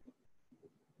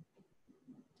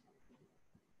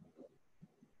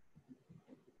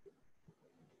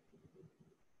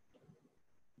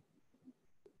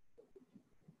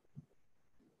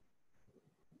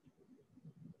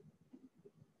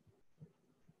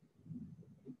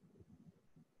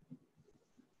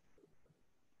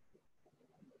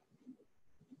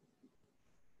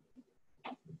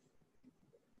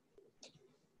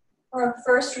 Our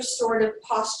first restorative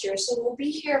posture. So we'll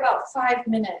be here about 5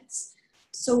 minutes.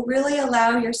 So really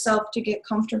allow yourself to get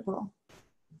comfortable.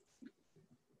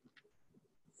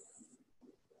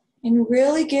 And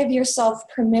really give yourself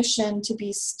permission to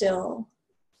be still.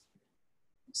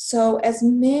 So as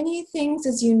many things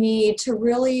as you need to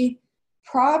really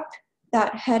prop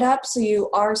that head up so you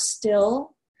are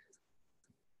still.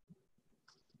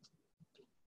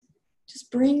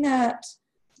 Just bring that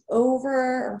over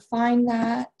or find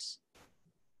that.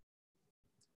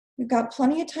 You've got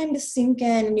plenty of time to sink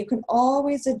in, and you can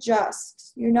always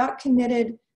adjust. You're not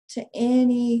committed to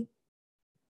any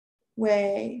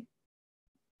way.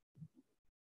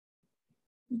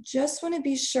 You just want to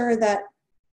be sure that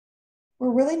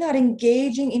we're really not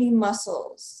engaging any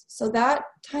muscles. So that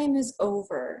time is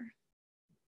over.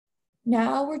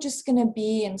 Now we're just going to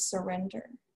be in surrender.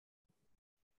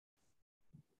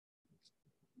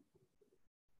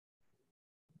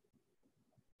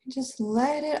 Just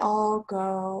let it all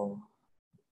go.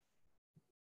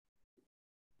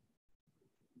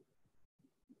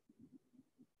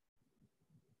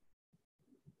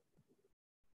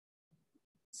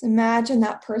 So imagine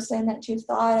that person that you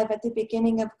thought of at the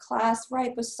beginning of class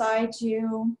right beside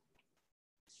you.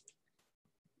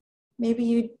 Maybe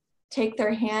you take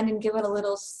their hand and give it a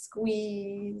little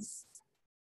squeeze.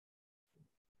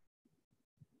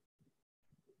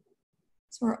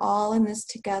 So we're all in this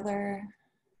together.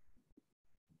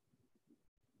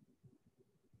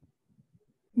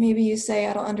 Maybe you say,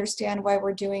 I don't understand why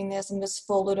we're doing this, and just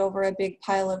fold it over a big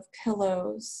pile of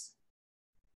pillows.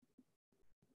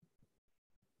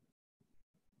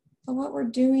 But what we're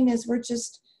doing is we're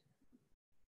just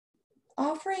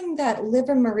offering that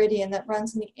liver meridian that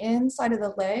runs on the inside of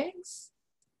the legs,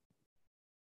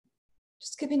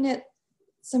 just giving it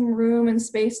some room and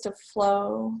space to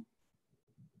flow.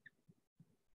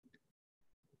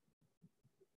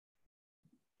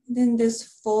 And then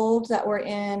this fold that we're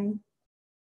in,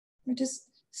 we're just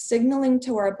signaling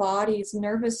to our body's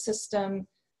nervous system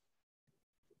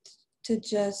to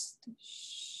just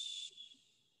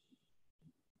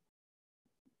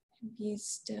be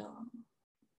still.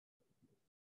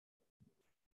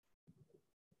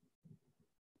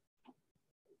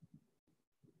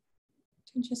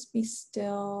 To just be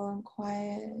still and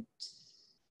quiet.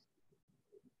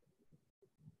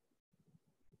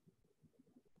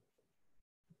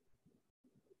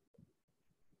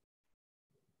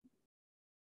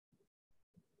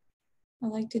 I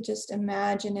like to just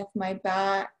imagine if my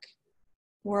back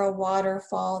were a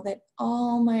waterfall, that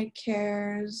all my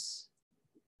cares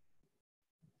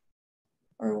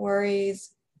or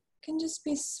worries can just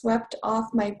be swept off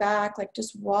my back like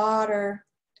just water,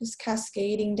 just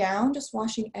cascading down, just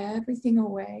washing everything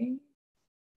away.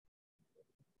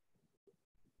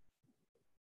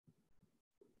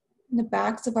 And the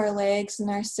backs of our legs and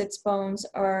our sits bones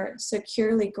are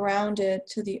securely grounded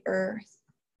to the earth.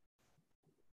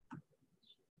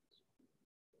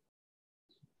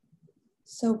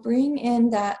 So bring in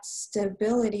that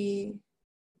stability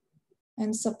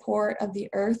and support of the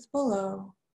earth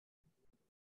below.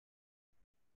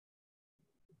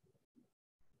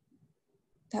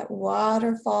 That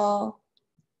waterfall,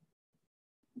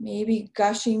 maybe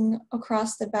gushing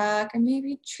across the back or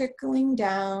maybe trickling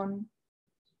down,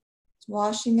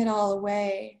 washing it all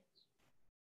away.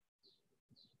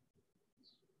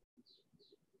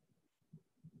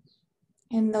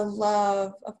 And the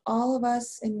love of all of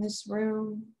us in this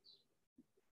room,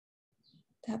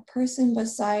 that person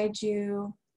beside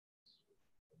you,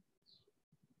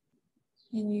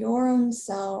 and your own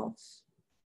self.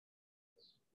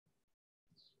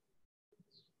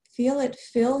 Feel it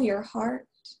fill your heart.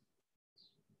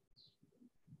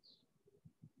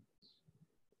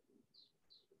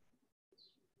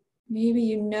 Maybe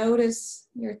you notice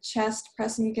your chest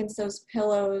pressing against those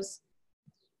pillows.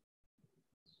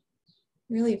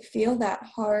 Really feel that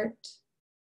heart.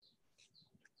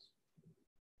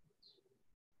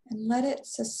 And let it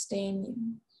sustain you.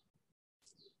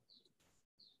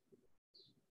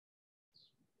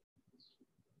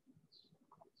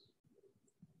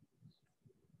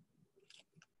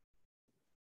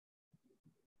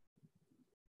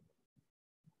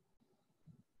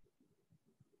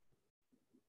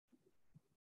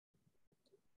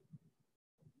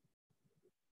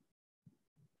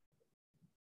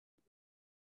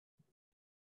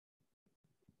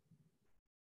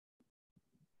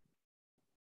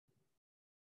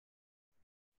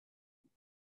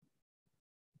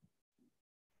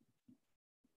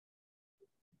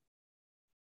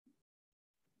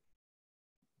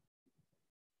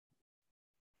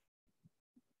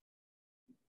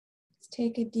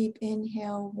 Take a deep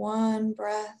inhale, one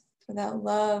breath for that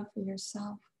love for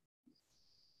yourself.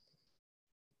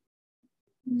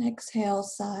 And exhale,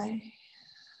 sigh.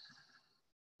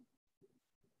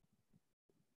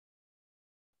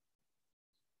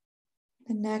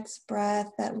 the next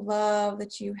breath, that love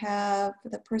that you have for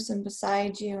the person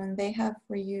beside you and they have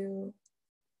for you.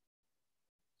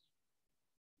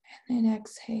 And then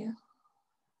exhale.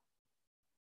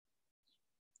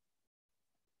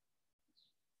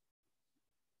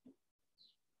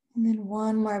 And then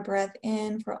one more breath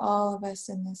in for all of us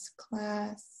in this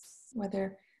class,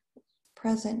 whether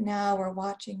present now or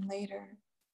watching later.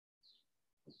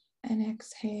 And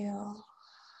exhale.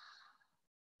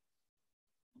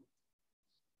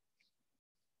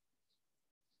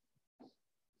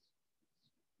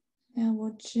 Now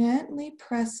we'll gently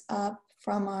press up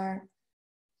from our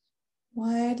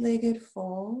wide-legged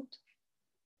fold.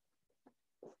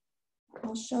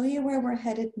 I'll show you where we're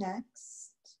headed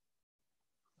next.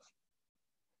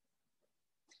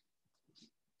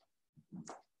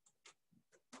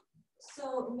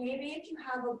 So maybe if you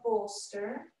have a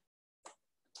bolster,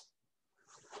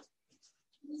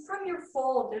 from your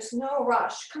fold, there's no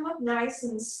rush. Come up nice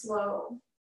and slow.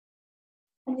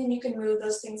 And then you can move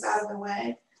those things out of the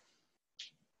way.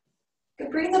 You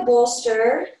can bring the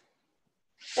bolster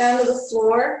down to the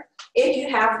floor if you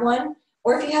have one,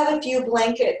 or if you have a few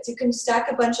blankets, you can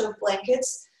stack a bunch of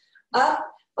blankets up,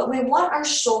 but we want our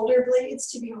shoulder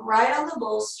blades to be right on the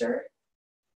bolster.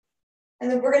 And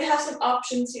then we're gonna have some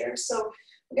options here. So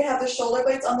we're gonna have the shoulder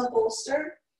blades on the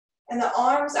bolster and the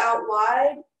arms out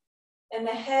wide, and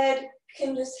the head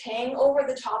can just hang over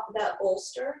the top of that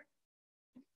bolster.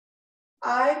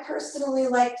 I personally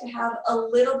like to have a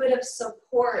little bit of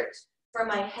support for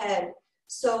my head.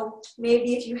 So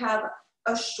maybe if you have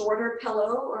a shorter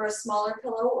pillow or a smaller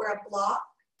pillow or a block,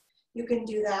 you can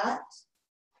do that.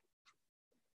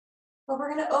 But we're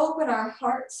gonna open our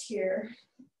hearts here.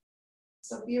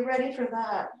 So be ready for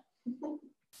that.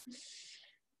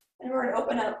 And we're gonna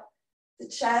open up the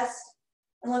chest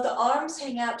and let the arms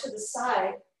hang out to the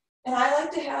side. And I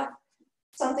like to have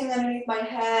something underneath my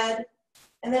head,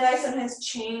 and then I sometimes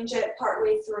change it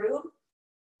partway through.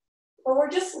 But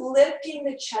we're just lifting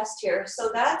the chest here.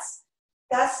 So that's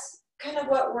kind of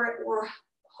what we're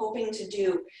hoping to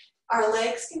do. Our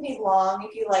legs can be long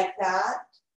if you like that.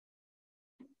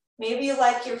 Maybe you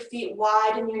like your feet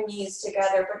wide and your knees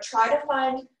together, but try to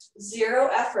find zero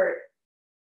effort.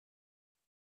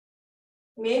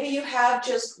 Maybe you have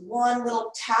just one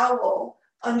little towel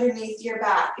underneath your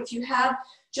back. If you have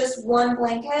just one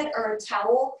blanket or a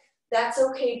towel, that's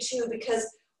okay too, because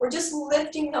we're just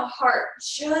lifting the heart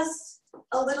just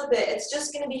a little bit. It's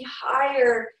just going to be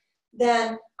higher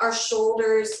than our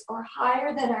shoulders or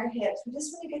higher than our hips. We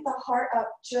just want to get the heart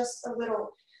up just a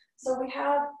little. So we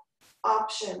have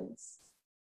options.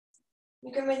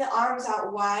 You can bring the arms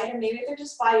out wide, or maybe they're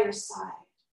just by your side.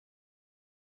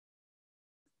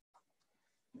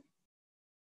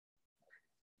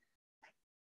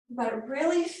 But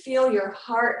really feel your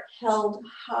heart held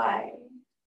high.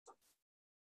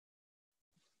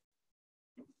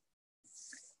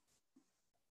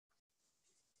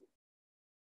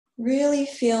 Really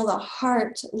feel the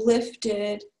heart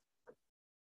lifted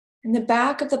and the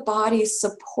back of the body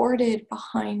supported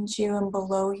behind you and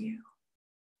below you.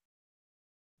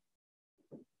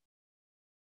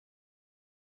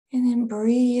 And then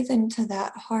breathe into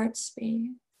that heart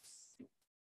space.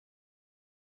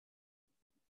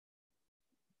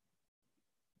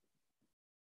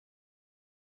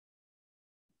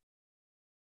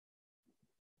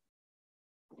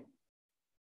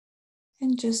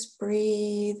 And just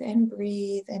breathe and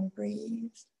breathe and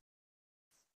breathe.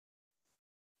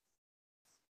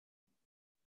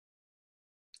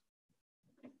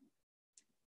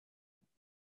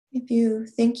 If you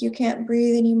think you can't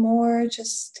breathe anymore,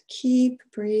 just keep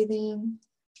breathing.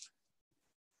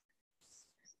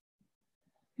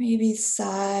 Maybe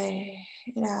sigh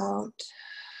it out.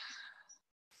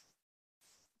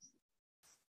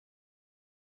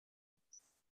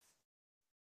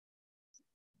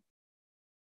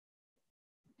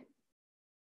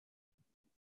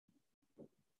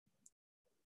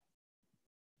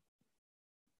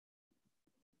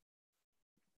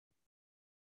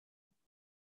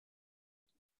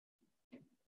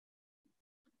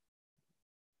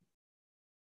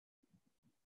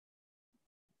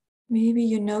 Maybe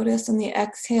you notice on the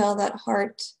exhale that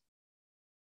heart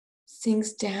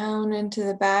sinks down into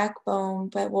the backbone,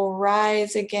 but will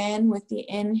rise again with the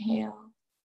inhale.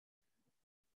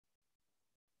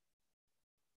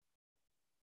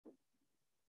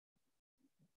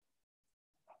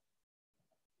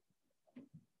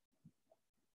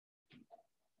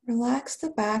 Relax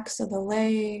the backs of the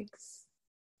legs.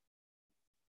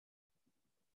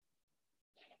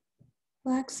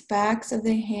 Relax backs of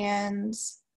the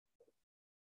hands.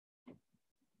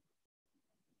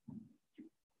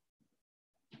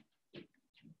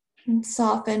 And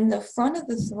soften the front of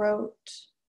the throat.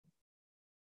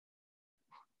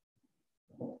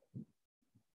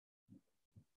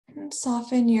 And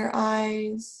soften your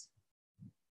eyes.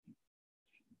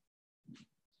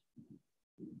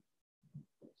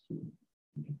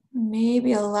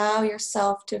 Maybe allow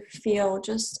yourself to feel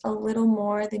just a little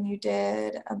more than you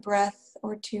did a breath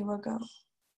or two ago.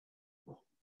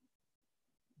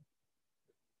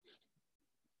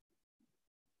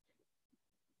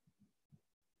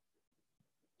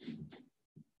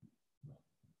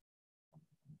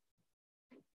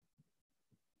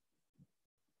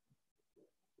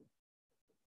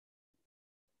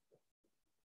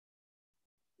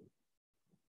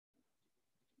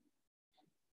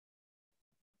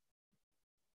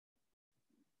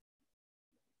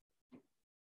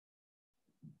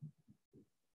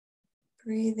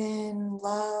 Breathe in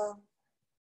love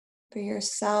for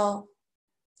yourself.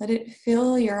 Let it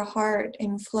fill your heart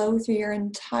and flow through your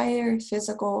entire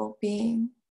physical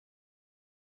being.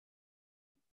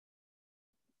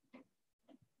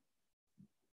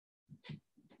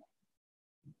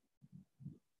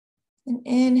 And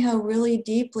inhale really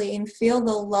deeply and feel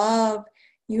the love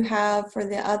you have for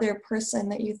the other person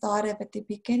that you thought of at the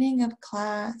beginning of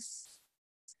class.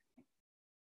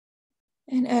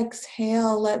 And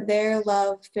exhale, let their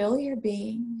love fill your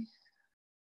being.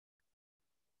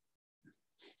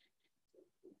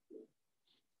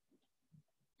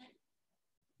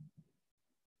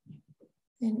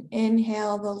 And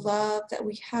inhale the love that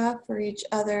we have for each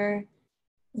other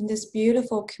in this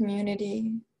beautiful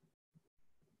community.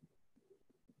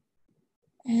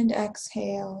 And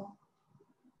exhale.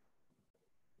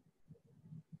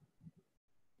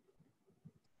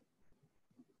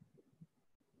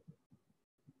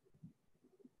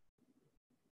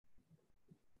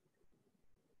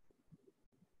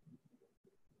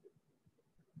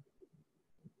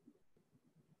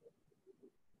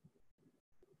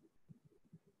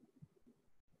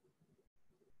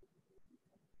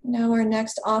 Now our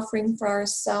next offering for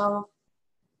ourselves.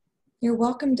 You're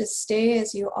welcome to stay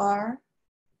as you are,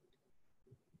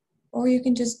 or you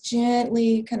can just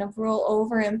gently kind of roll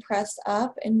over and press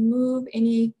up and move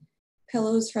any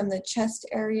pillows from the chest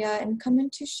area and come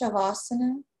into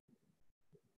Shavasana.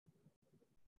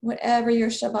 Whatever your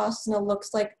Shavasana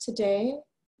looks like today.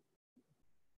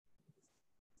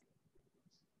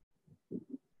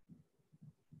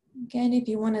 Again, if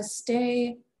you want to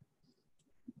stay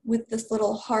with this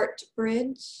little heart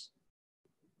bridge,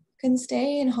 you can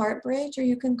stay in heart bridge or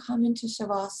you can come into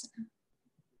Shavasana.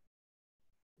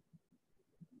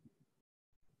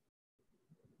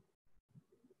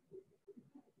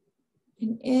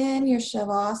 And in your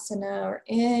Shavasana or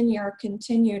in your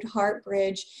continued heart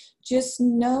bridge, just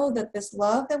know that this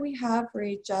love that we have for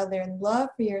each other and love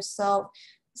for yourself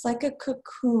is like a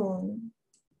cocoon.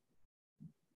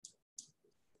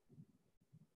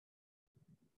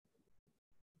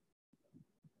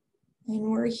 And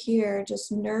we're here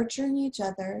just nurturing each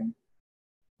other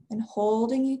and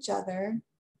holding each other.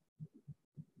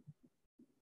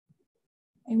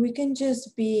 And we can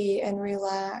just be and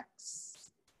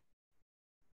relax.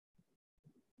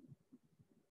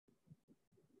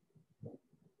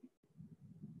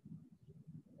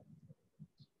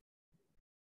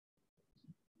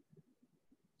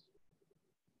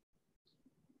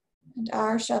 And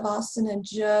our Shavasana,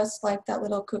 just like that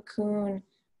little cocoon,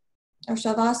 our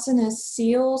Shavasana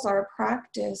seals our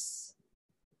practice.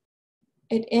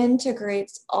 It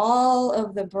integrates all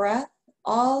of the breath,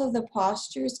 all of the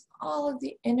postures, all of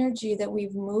the energy that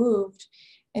we've moved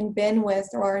and been with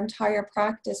through our entire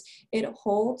practice. It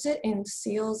holds it and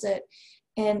seals it,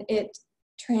 and it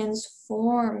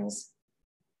transforms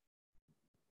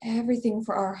everything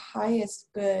for our highest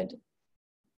good,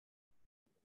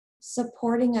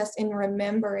 supporting us in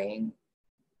remembering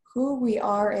who we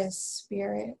are as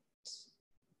spirit.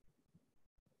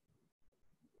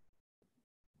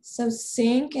 So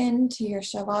sink into your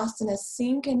Shavasana,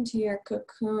 sink into your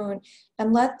cocoon,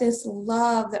 and let this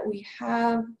love that we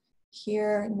have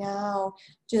here now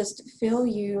just fill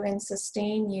you and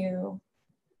sustain you.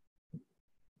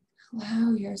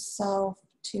 Allow yourself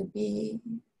to be.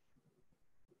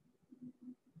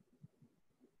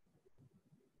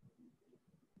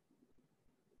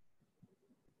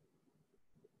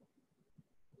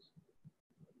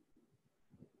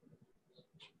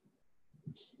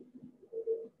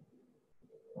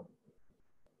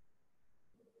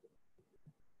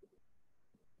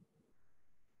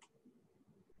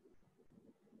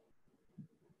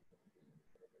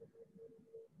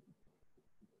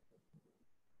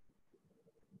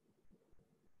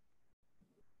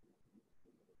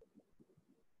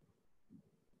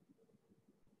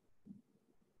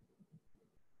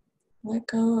 Let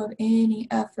go of any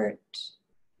effort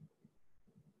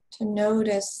to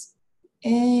notice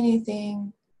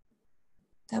anything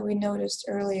that we noticed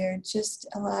earlier. Just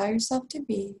allow yourself to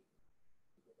be.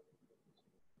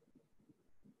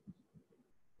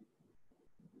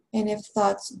 And if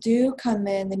thoughts do come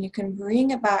in, then you can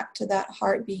bring it back to that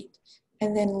heartbeat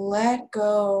and then let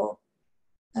go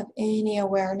of any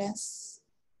awareness.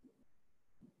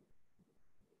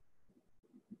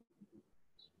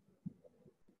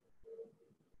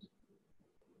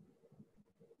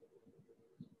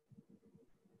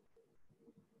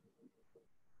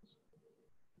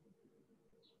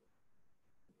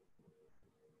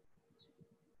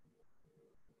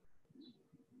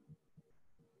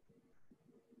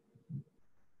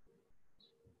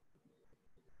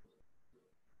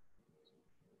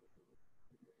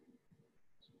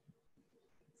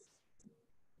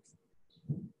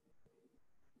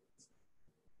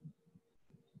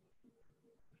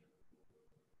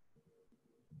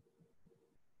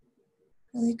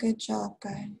 Really good job,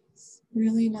 guys.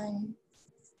 Really nice.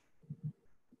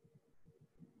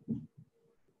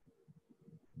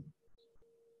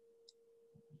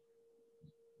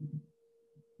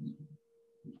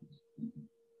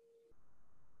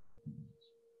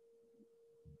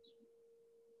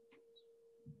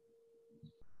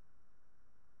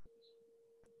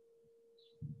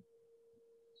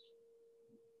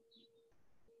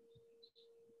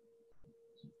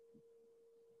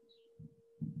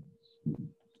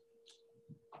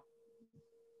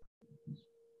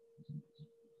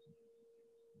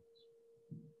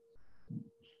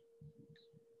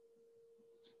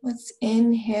 Let's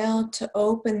inhale to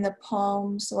open the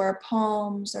palms, so our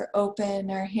palms are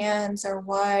open, our hands are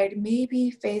wide,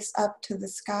 maybe face up to the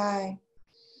sky.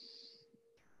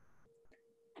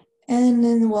 And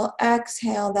then we'll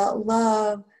exhale that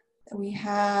love that we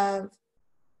have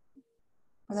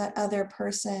for that other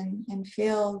person and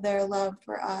feel their love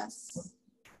for us.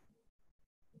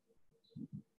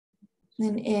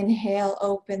 Then inhale,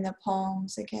 open the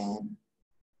palms again.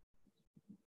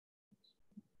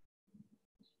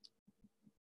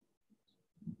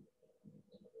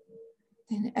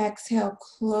 Then exhale,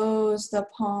 close the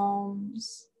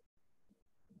palms.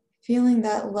 Feeling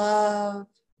that love,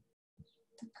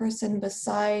 the person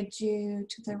beside you,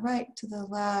 to the right, to the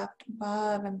left,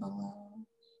 above and below.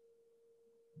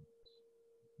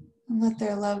 And let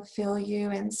their love fill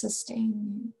you and sustain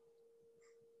you.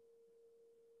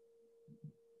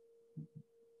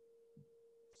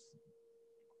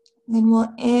 Then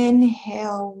we'll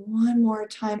inhale one more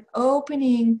time,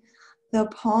 opening the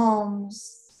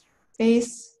palms,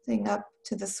 facing up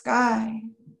to the sky.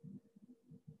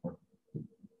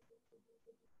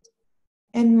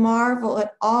 And marvel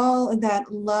at all of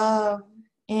that love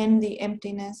in the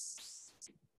emptiness.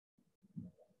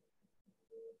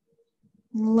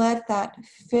 Let that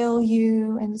fill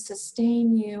you and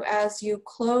sustain you as you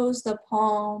close the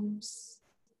palms.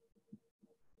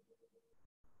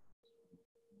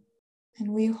 And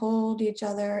we hold each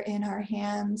other in our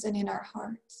hands and in our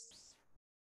hearts.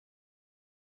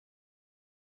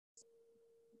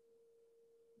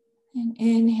 And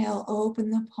inhale,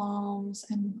 open the palms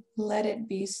and let it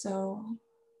be so.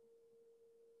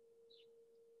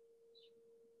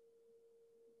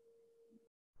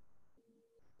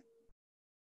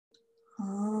 Om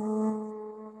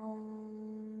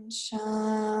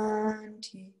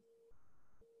Shanti,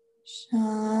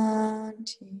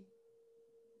 Shanti,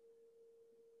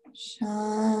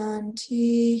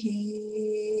 Shanti.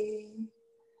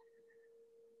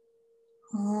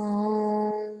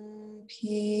 Om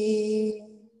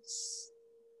peace,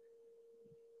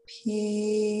 peace.